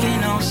ain't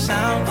making no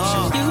sound.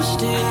 You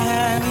still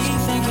have me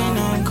thinking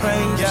I'm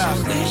crazy.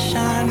 Wish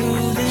I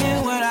knew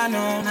then what I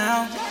know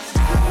now.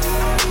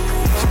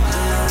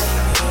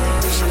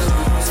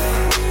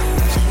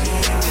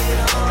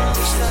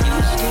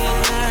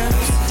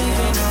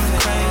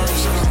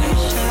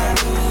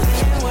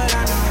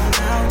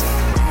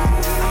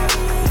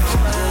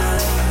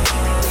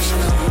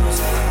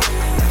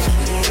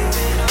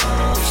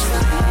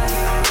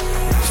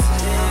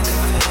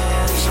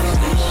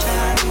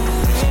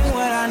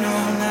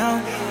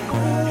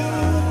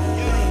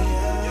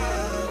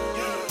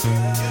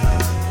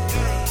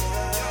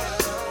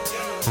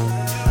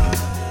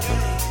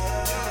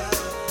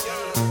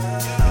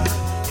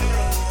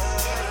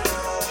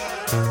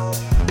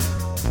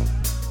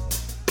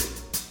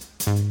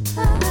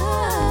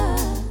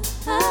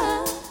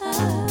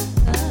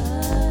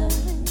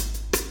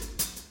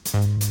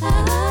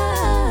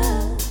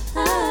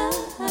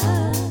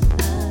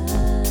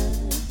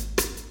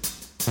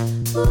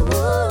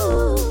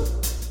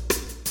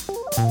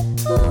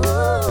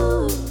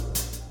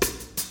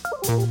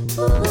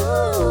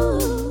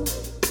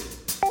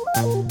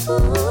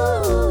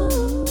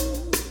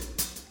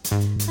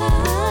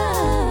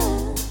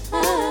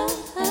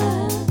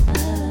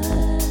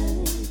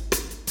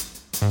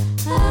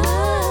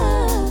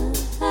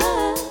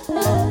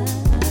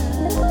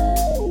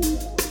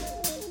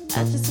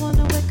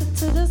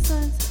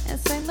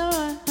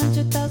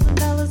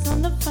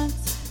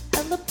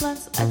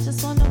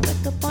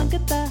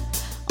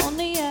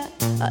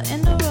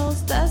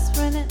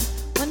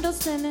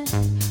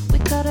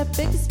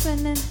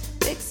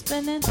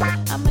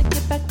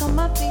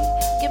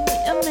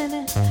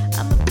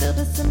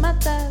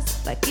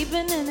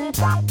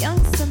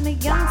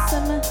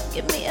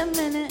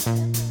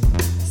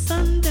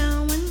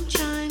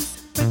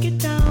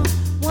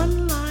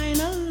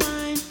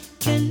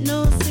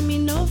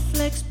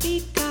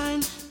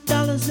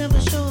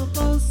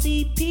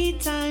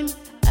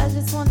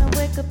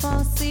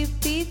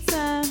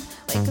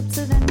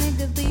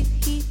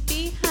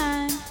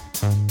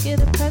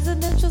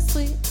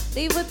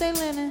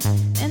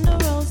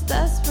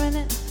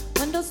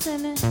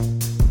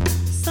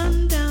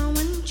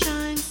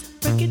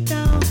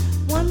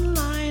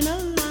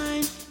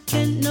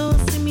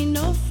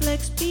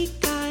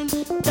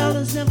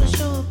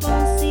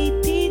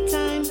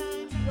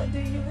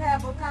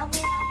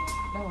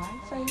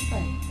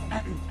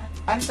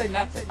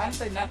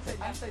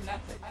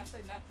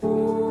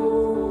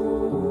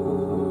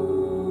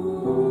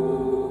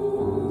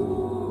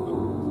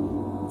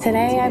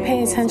 Today, I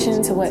pay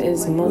attention to what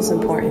is most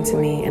important to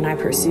me, and I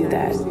pursue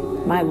that.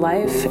 My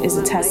life is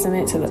a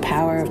testament to the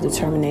power of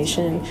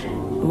determination.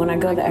 When I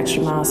go the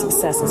extra mile,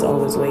 success is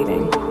always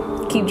waiting.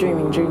 Keep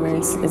dreaming,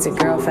 dreamers. It's your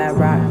girl, Fat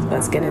Rock.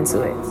 Let's get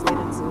into it.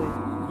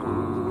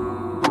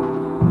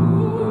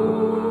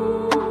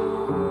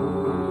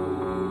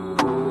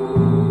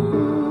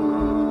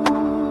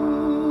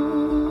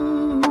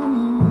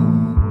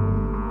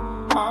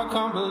 I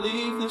can't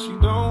believe that you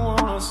don't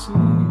wanna see.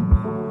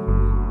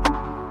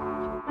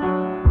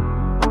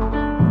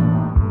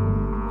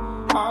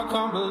 I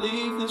can't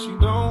believe that you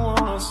don't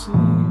wanna see.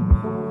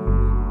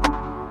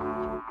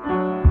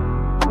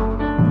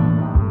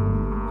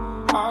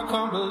 I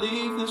can't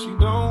believe that you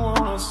don't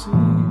wanna see.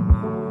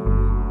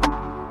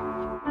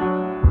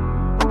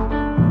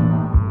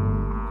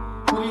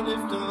 We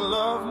lived in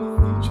love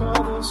with each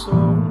other so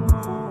long.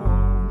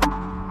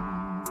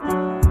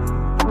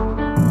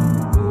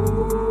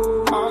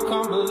 I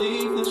can't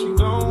believe that you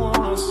don't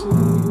wanna see.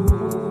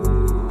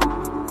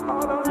 I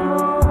don't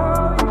know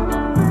how you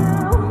feel.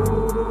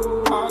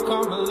 I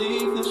can't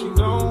believe that you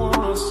don't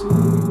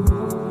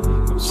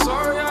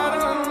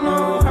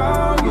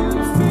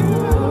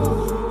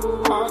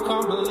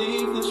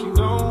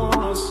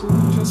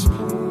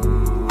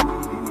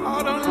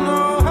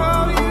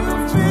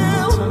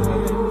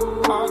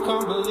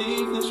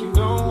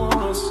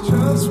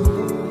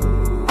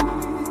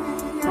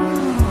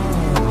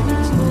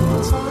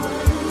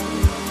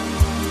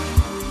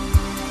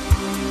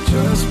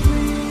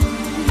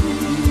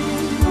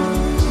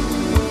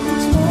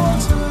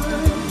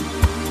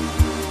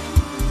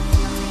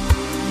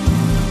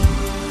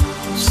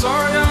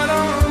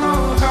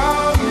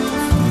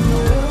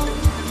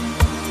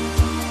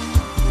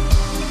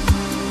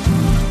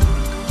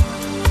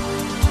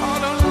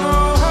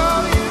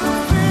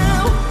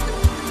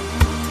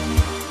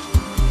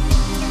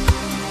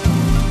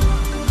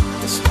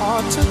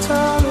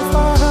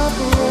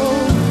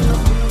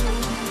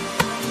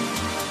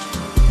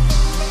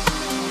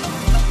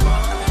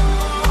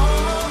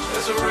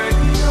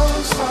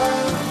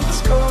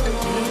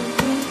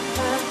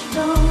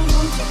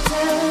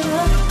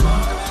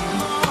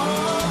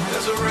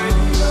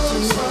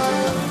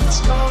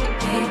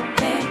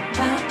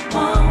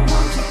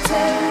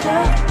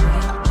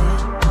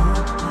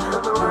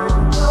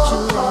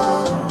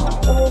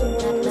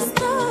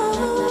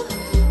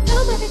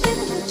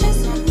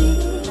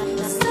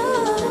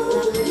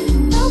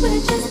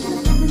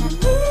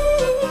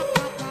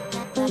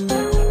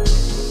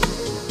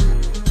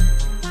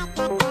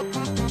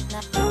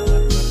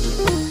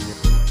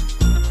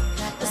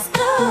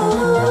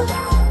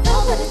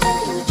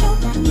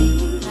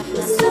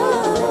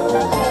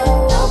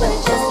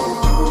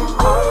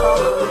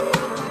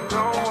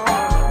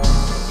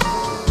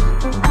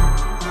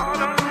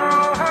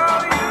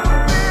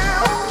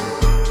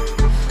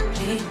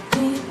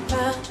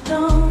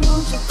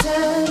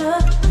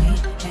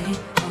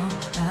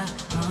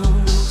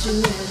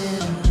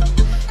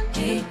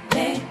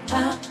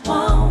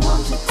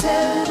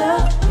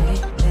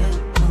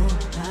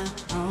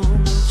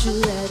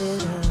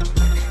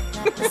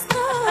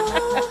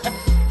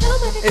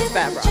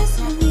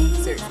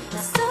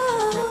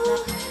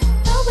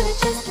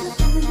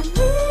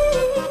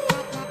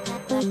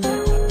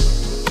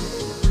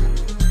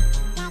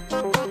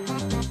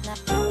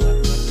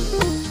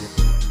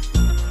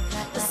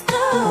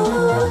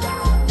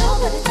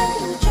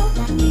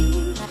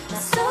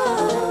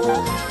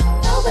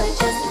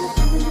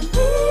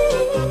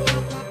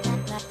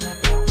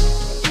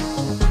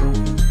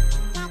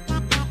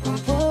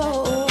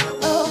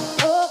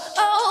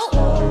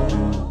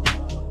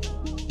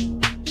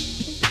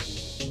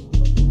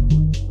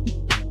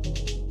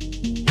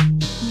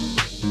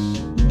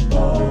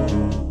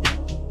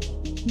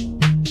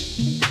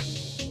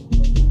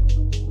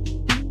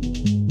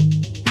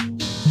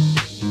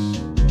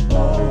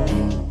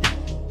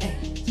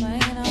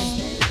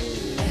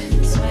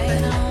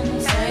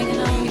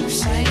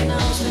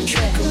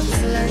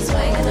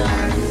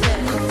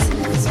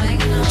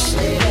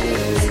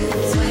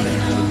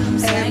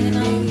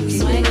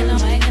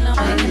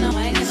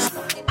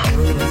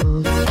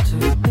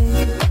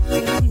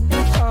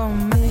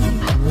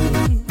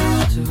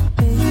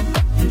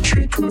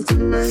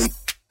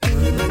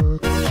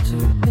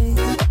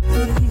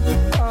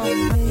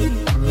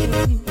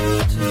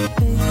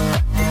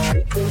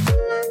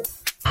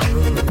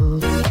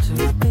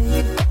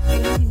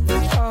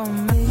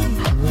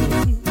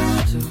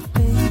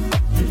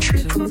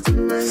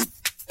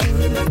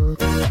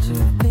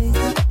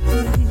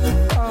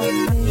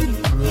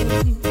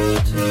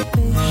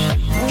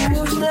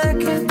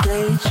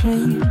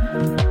dream,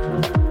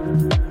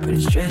 but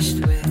it's dressed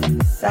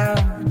without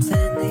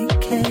any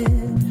care.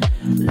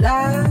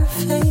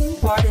 Life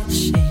ain't what it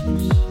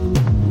seems.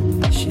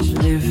 She's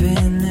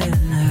living in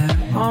her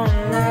own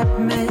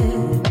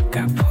nightmare.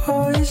 Got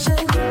poison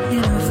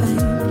in her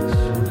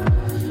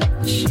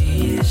veins.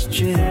 She is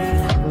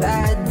driven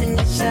by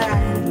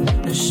desire.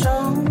 No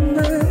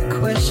somber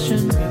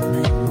question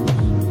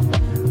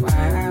remains.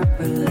 Why I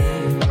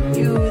believe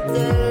you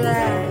the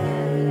lie.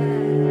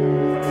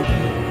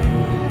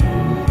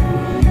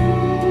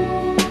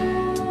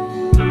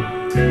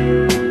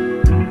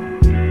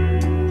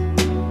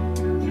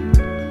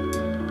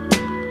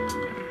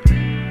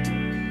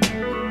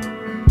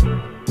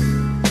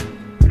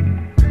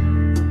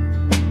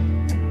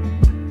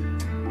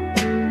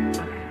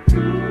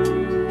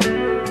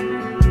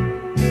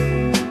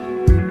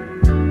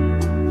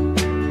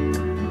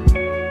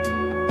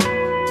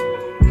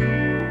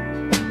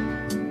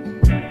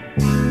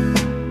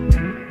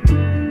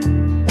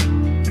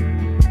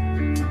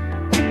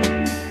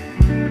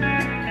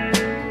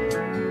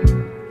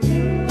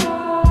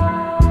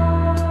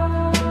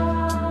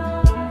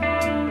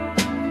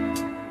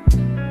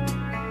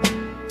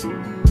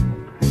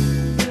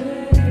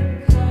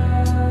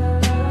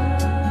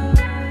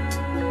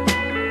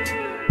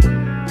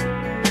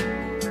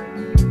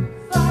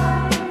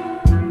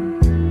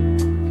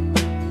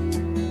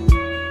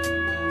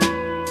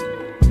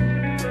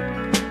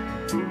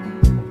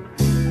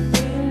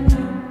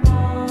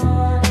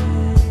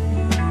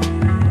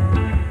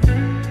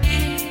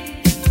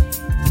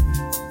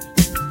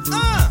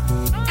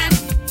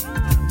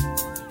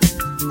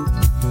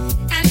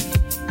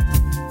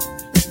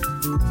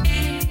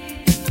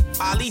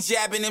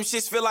 Jabbing them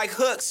shits feel like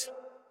hooks.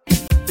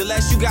 The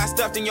less you got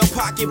stuffed in your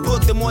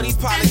pocketbook, the more these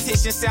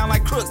politicians sound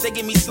like crooks. They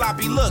give me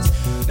sloppy looks.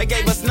 They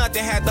gave us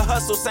nothing, had the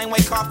hustle, same way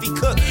coffee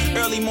cook.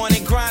 Early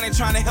morning grinding,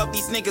 trying to help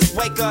these niggas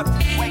wake up.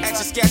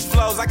 Extra sketch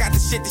flows, I got the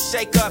shit to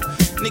shake up.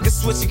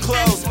 Niggas switching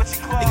clothes,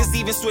 niggas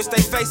even switch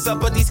their face up.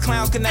 But these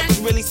clowns can never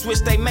really switch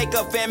their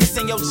makeup, fam, it's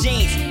in your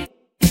jeans.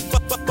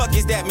 Fuck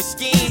is that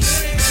machine?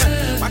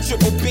 My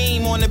triple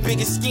beam on the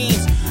biggest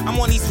schemes. I'm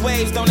on these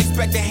waves, don't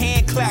expect a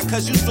hand clap,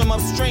 cause you swim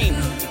upstream.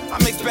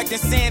 I'm expecting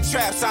sand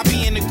traps, I'll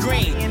be in the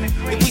green.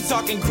 If we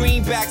talking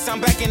greenbacks, I'm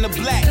back in the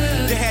black.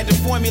 They had the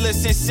formula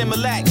since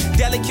Similac.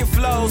 Delicate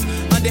flows,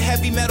 under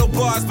heavy metal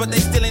bars, but they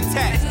still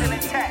intact.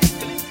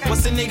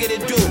 What's a nigga to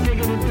do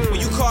when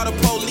you call the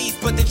police,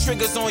 but the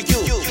trigger's on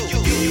you?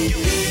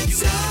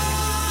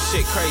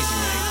 Shit crazy,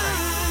 man.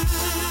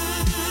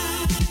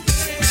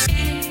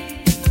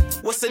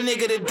 What's a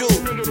nigga to do?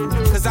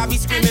 Cause I be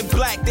screaming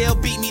black, they'll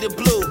beat me to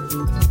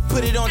blue.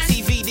 Put it on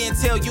TV, then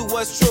tell you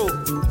what's true.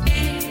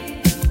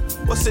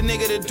 What's a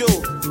nigga to do?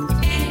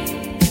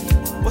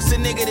 What's a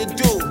nigga to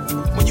do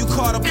when you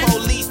call the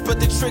police,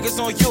 but the trigger's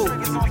on you?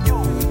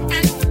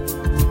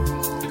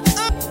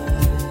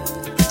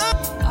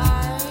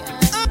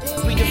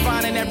 We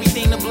defining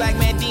everything the black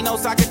man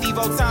Dino's, I could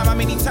devote time. How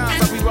many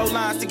times I rewrote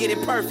lines to get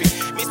it perfect?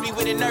 Miss me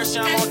with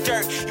inertia, I'm on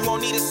dirt. You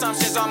won't need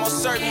assumptions,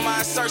 almost certain. My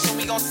assertion,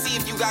 we gon' see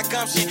if you got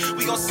gumption.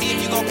 We gon' see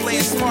if you gon' play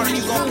it smarter.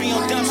 You gon' be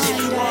on dumb shit.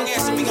 Wrong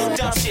answer, we gon'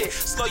 dump shit.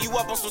 Slow you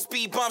up on some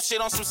speed bump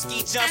shit, on some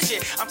ski jump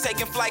shit. I'm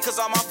taking flight cause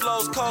all my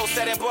flows cold.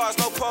 Setting bars,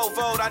 no pole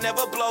vote. I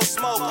never blow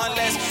smoke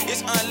unless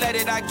it's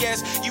unleaded, I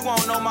guess. You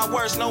won't know my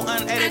words, no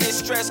unedited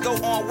stress. Go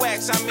on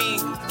wax, I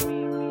mean.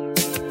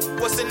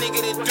 What's a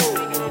nigga to do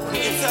when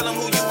you tell them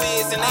who you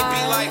is and they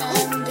be like,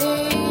 ooh.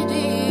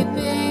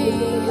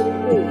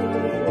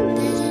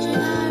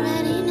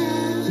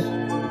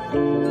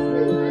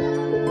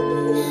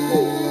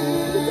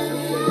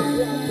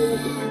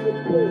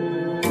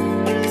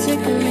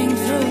 Tickling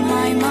through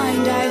my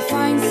mind, I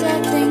find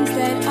sad things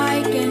that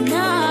I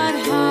cannot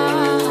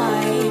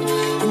hide.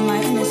 In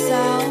my inner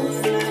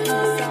self,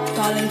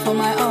 calling for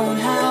my own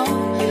help.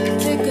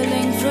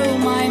 Tickling through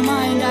my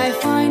mind, I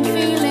find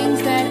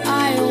feelings that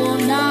I will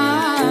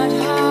not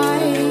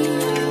hide.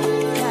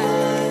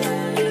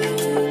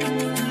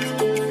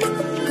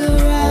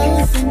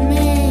 Growth in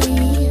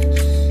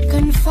me,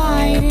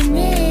 confide in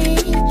me,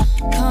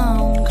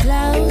 come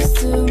close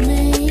to me.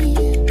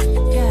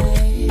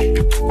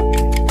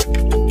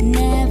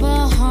 Never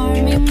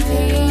harming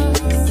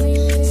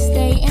peace,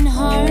 stay in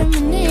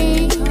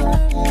harmony,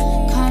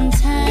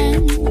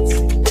 content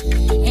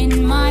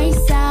in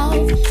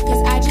myself.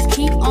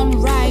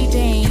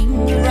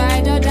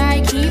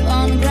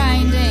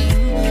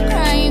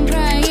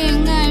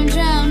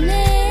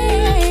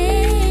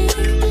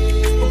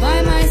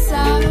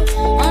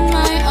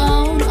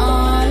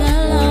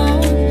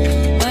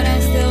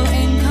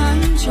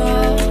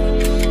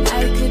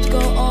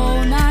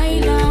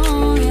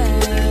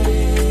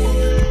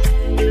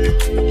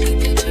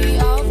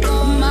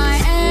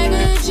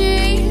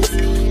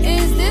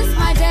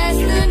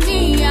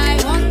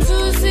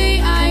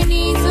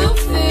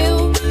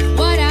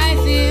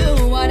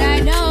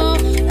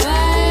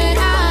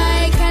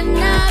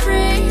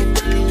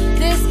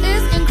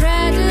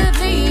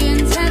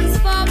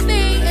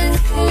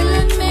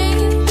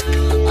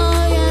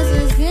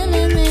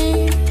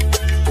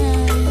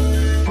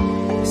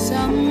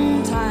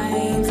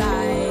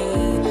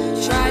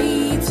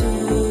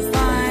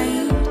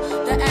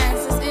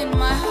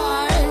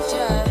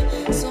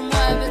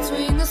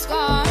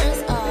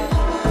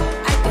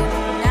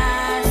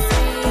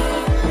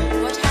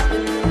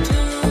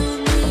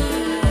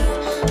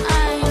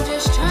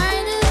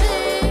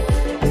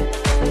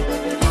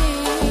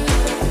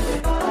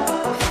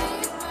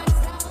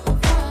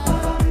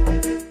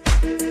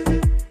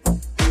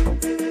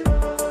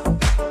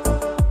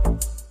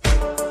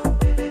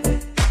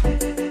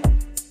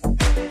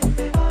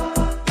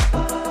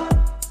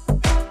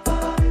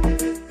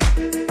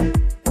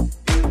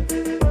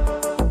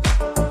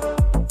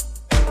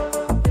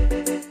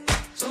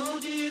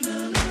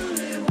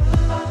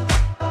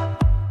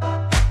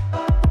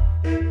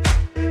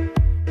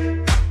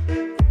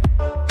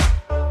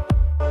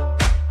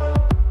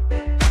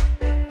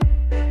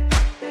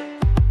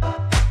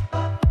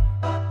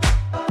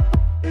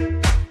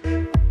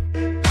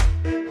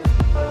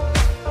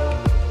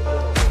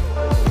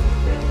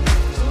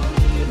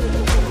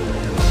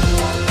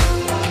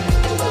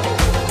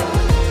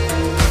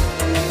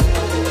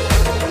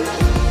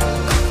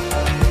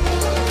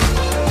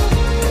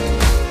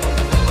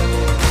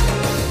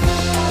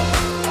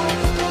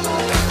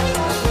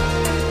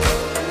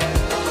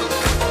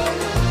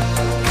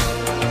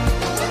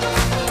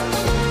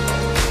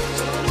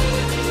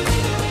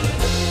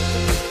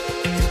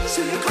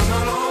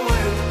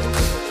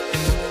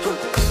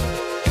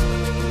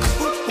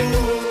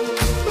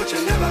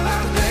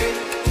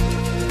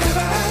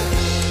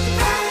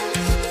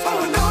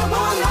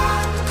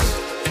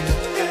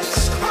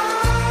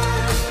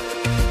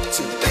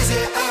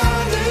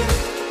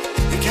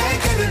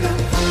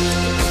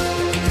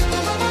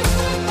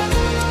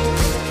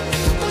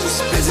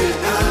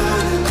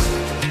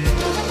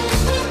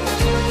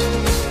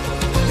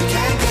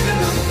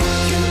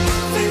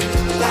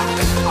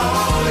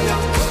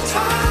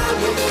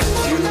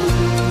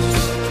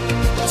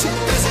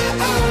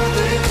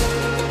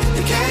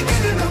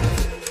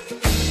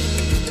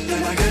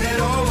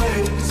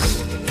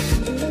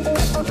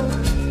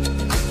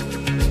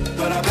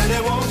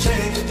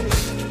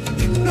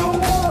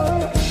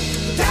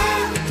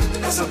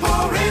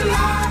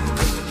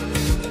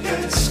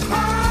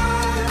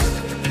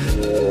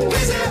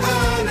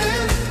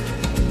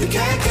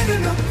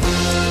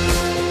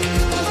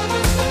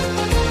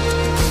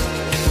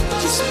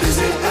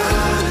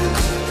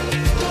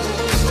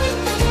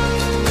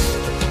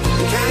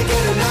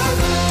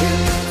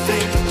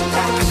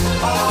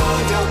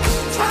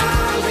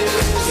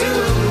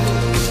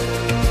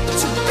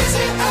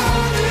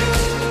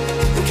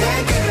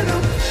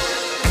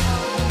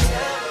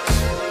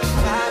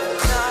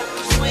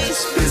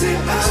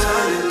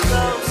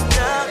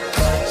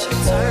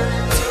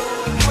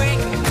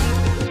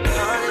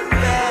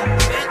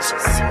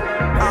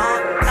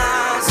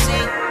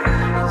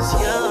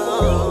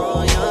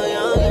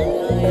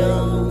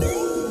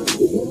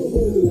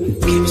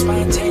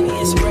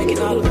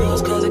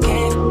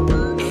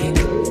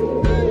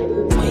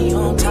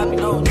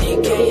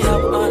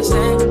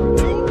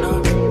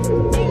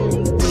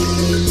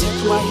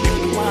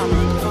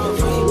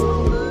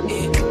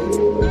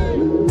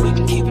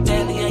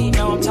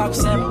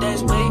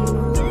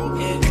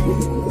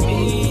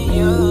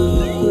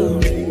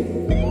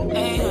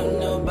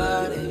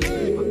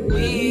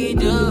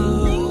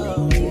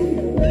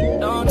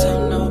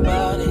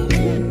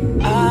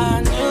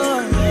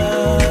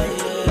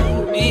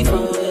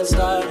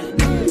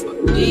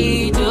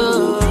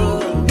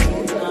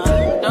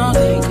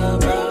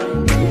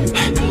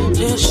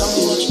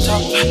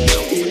 talk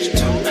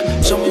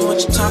about. Show me what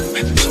you talk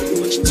about. Show me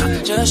what you talk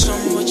about. Just show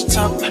me what you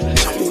talk about.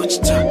 Show me what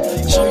you talk.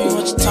 Show me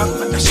what you talk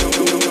about. Show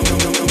me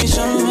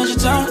what you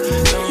talk.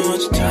 Show me what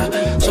you talk.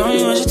 Show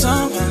me what you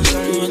talk about.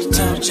 Show me what you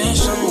talk.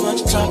 Just show me what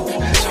you talk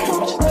about.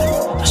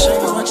 Show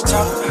me what you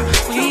talk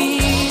about. We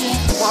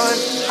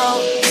one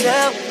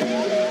hotel,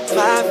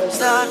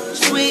 5-star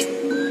suite.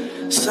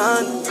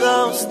 Sun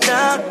goes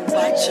down,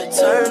 watch her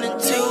turn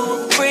into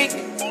a freak.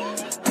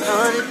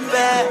 100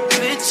 bad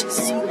bitches,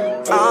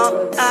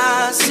 all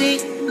I see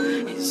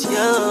is you.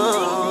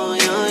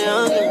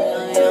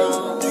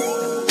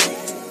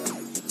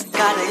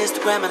 Got her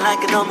Instagram and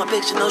liking on my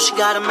picture, know she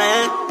got a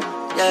man.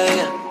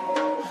 Yeah.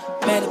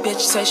 Mad a bitch,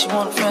 say she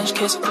want a French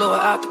kiss, blew her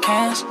out the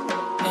cans.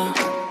 Yeah.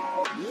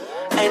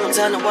 Ain't no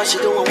telling what she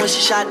doing when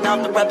she shotting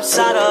off the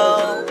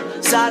reposado.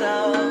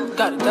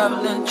 Got a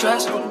double in the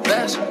dress with the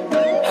best.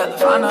 Hella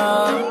fun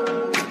up,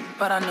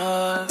 but I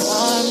know it's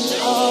one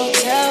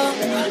hotel,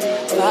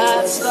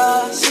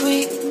 5-star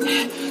suite.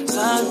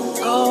 Sun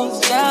goes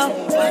down,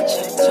 watch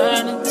her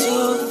turn into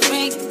a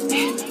freak.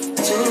 2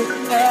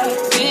 bad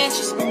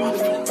bitches, one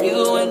for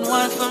you and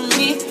one for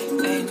me.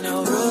 Ain't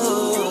no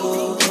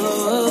rules.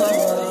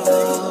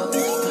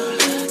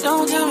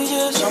 Don't tell me,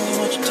 just show me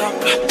what you talk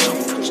about. Show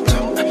me what you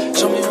talk about.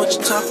 Show me what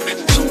you talk about.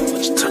 Show me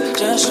what you talk.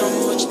 Just show me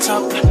what you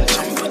talk about.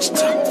 Show me what you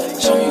talk.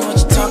 Show me what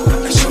you talk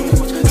about. Show me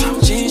what you talk.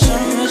 Gee, show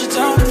me what you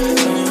talk.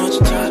 Show me what you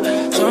talk.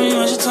 Show me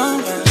what you talk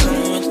about. Show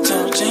me what you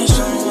talk. Gee,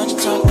 show me what you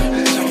talk. Show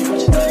me what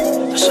you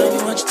talk. Show me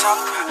what you talk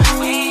about.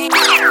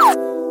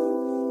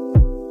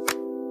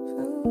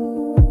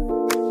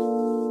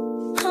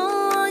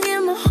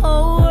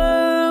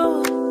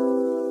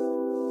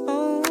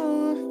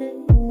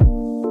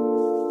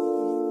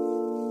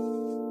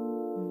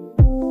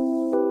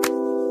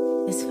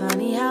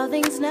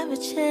 Things never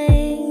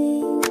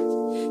change.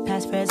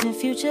 Past, present,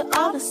 future,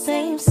 all the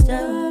same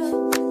stuff.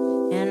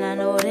 And I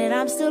know that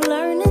I'm still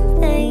learning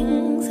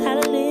things. How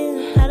to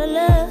live, how to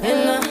love.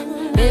 And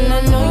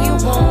I know you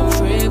won't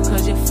trip,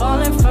 cause you're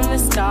falling from the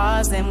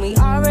stars. And we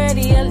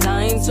already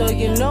aligned, so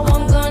you know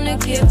I'm gonna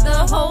give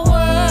the whole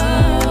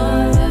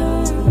world.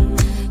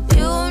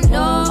 You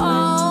know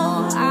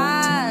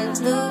I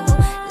do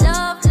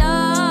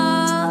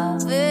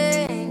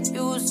loving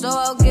you, so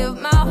I'll give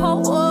my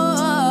whole world.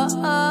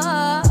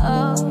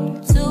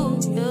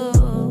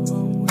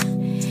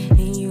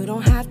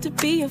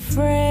 Be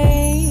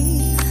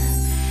afraid,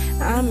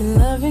 I'm in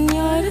love and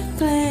you're to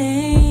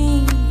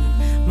blame.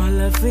 My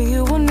love for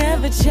you will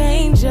never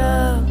change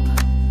up.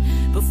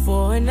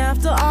 Before and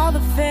after all the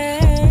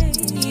phase.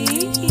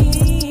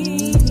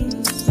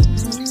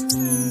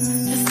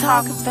 Let's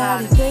talk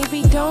about it,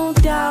 baby, don't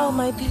doubt.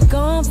 Might be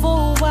gone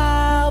for a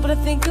while, but I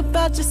think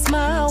about your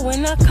smile.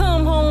 When I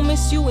come home,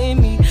 it's you and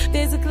me,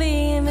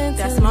 physically and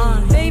mentally. That's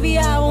mine. Baby,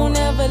 I won't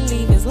ever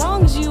leave as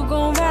long as you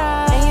gon'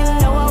 ride. And you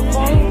know I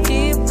won't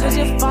give, cause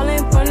you're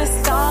falling from the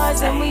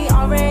stars. And we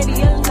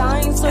already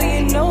aligned, so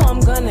you know I'm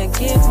gonna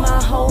give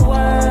my whole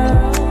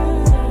world.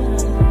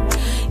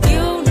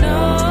 You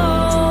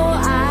know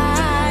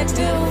I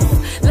do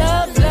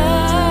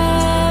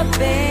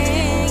loving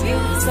you,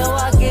 so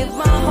I give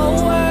my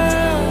whole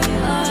world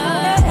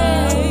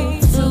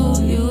to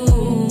you.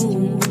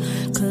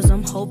 Cause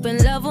I'm hoping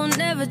love will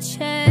never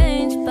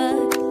change, but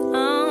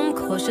I'm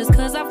cautious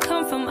cause I've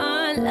come from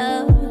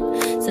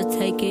unloved. So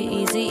take it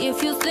easy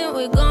if you think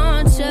we're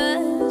gonna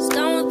trust.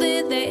 Don't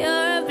think they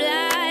are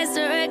obliged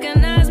to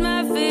recognize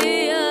my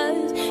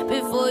fears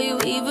before you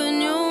even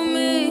knew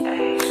me.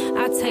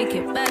 I take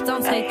it back,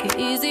 don't take it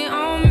easy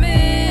on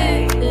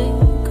me.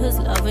 Cause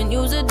loving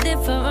you's a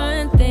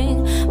different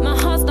thing. My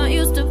heart's not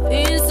used to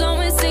being so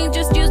insane,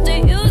 just used to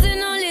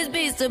using all these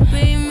beats to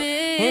be me.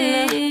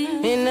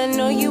 And I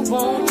know you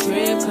won't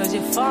trip, cause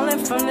you're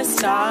falling from the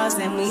stars.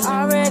 And we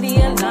already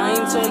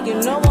aligned, so you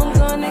know I'm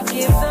gonna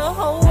give the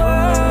whole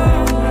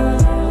world.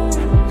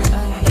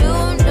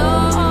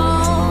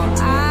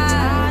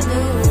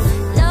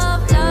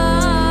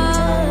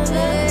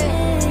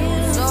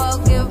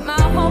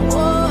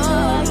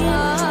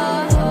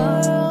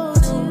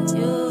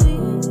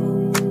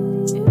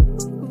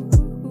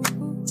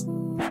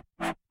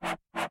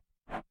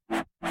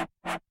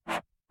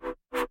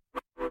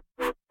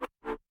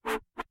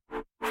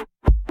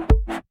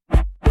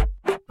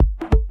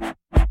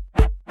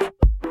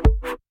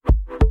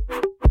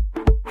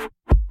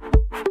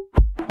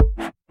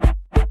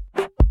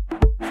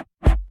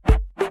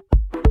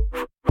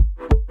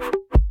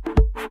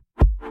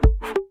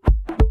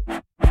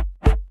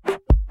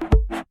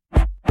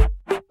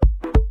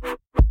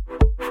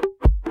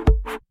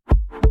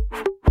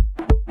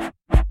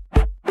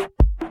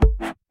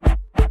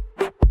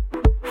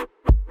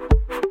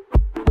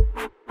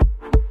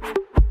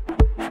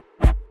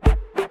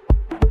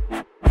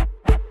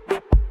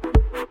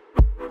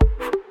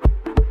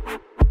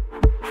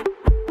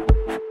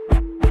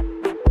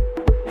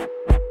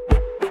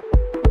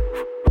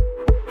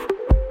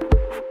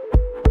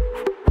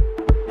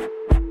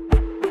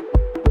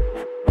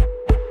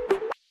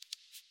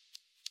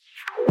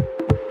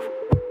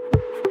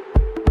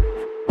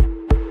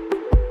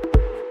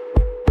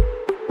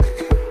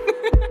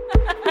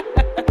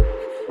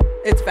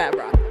 It's Fab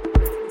Rock.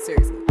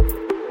 Seriously.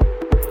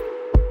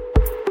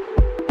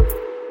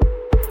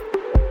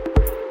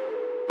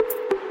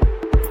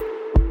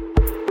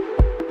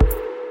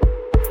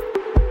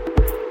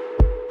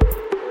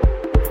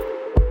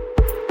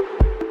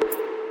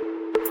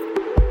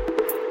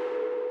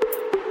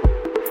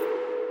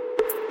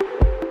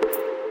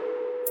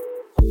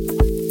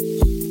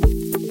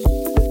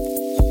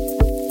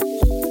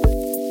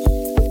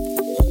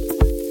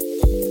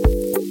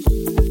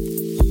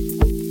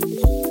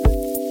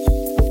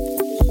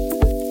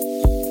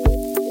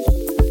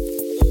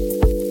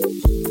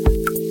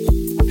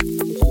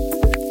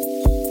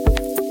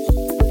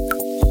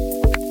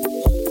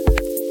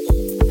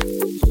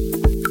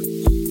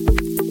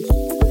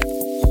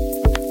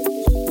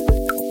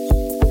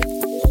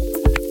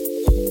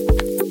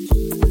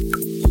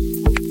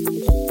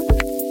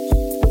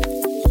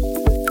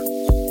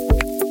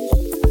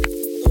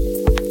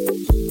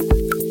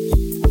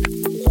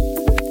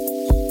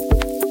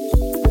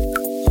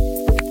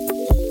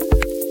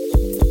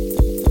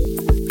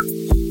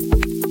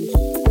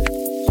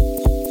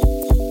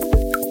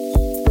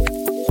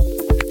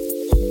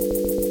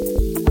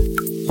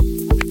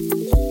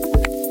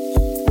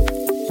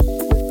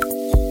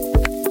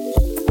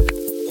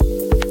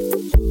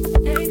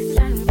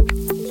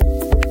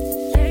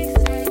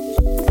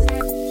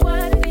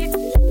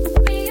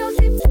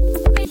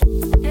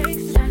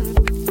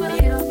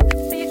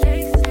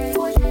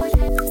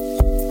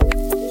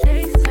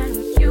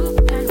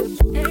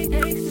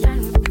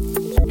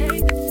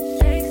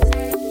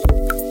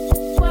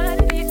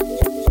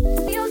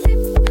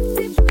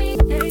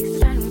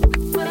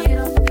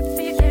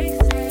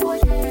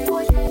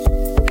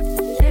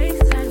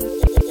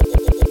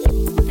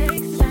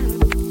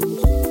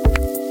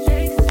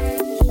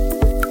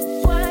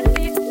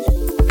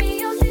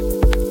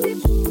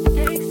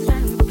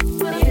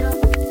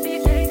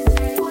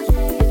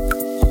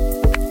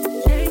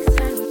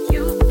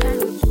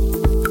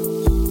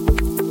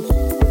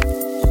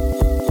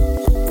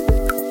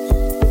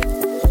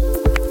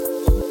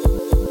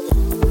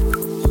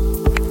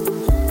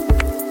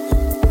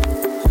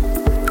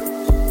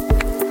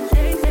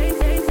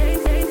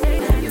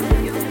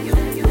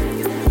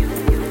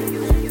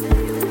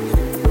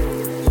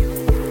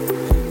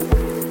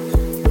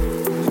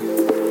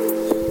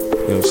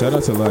 Yo, shout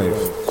out to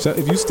Life.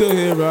 If you still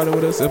here riding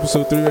with us,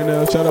 episode 3 right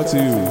now, shout out to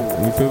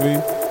you. You feel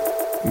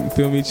me? You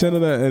feel me? Channel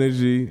that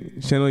energy.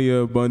 Channel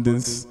your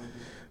abundance.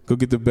 Go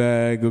get the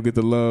bag. Go get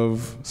the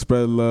love.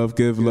 Spread love.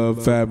 Give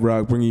love. Fab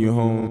Rock. Bringing you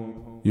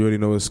home. You already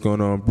know what's going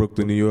on.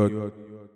 Brooklyn, New York.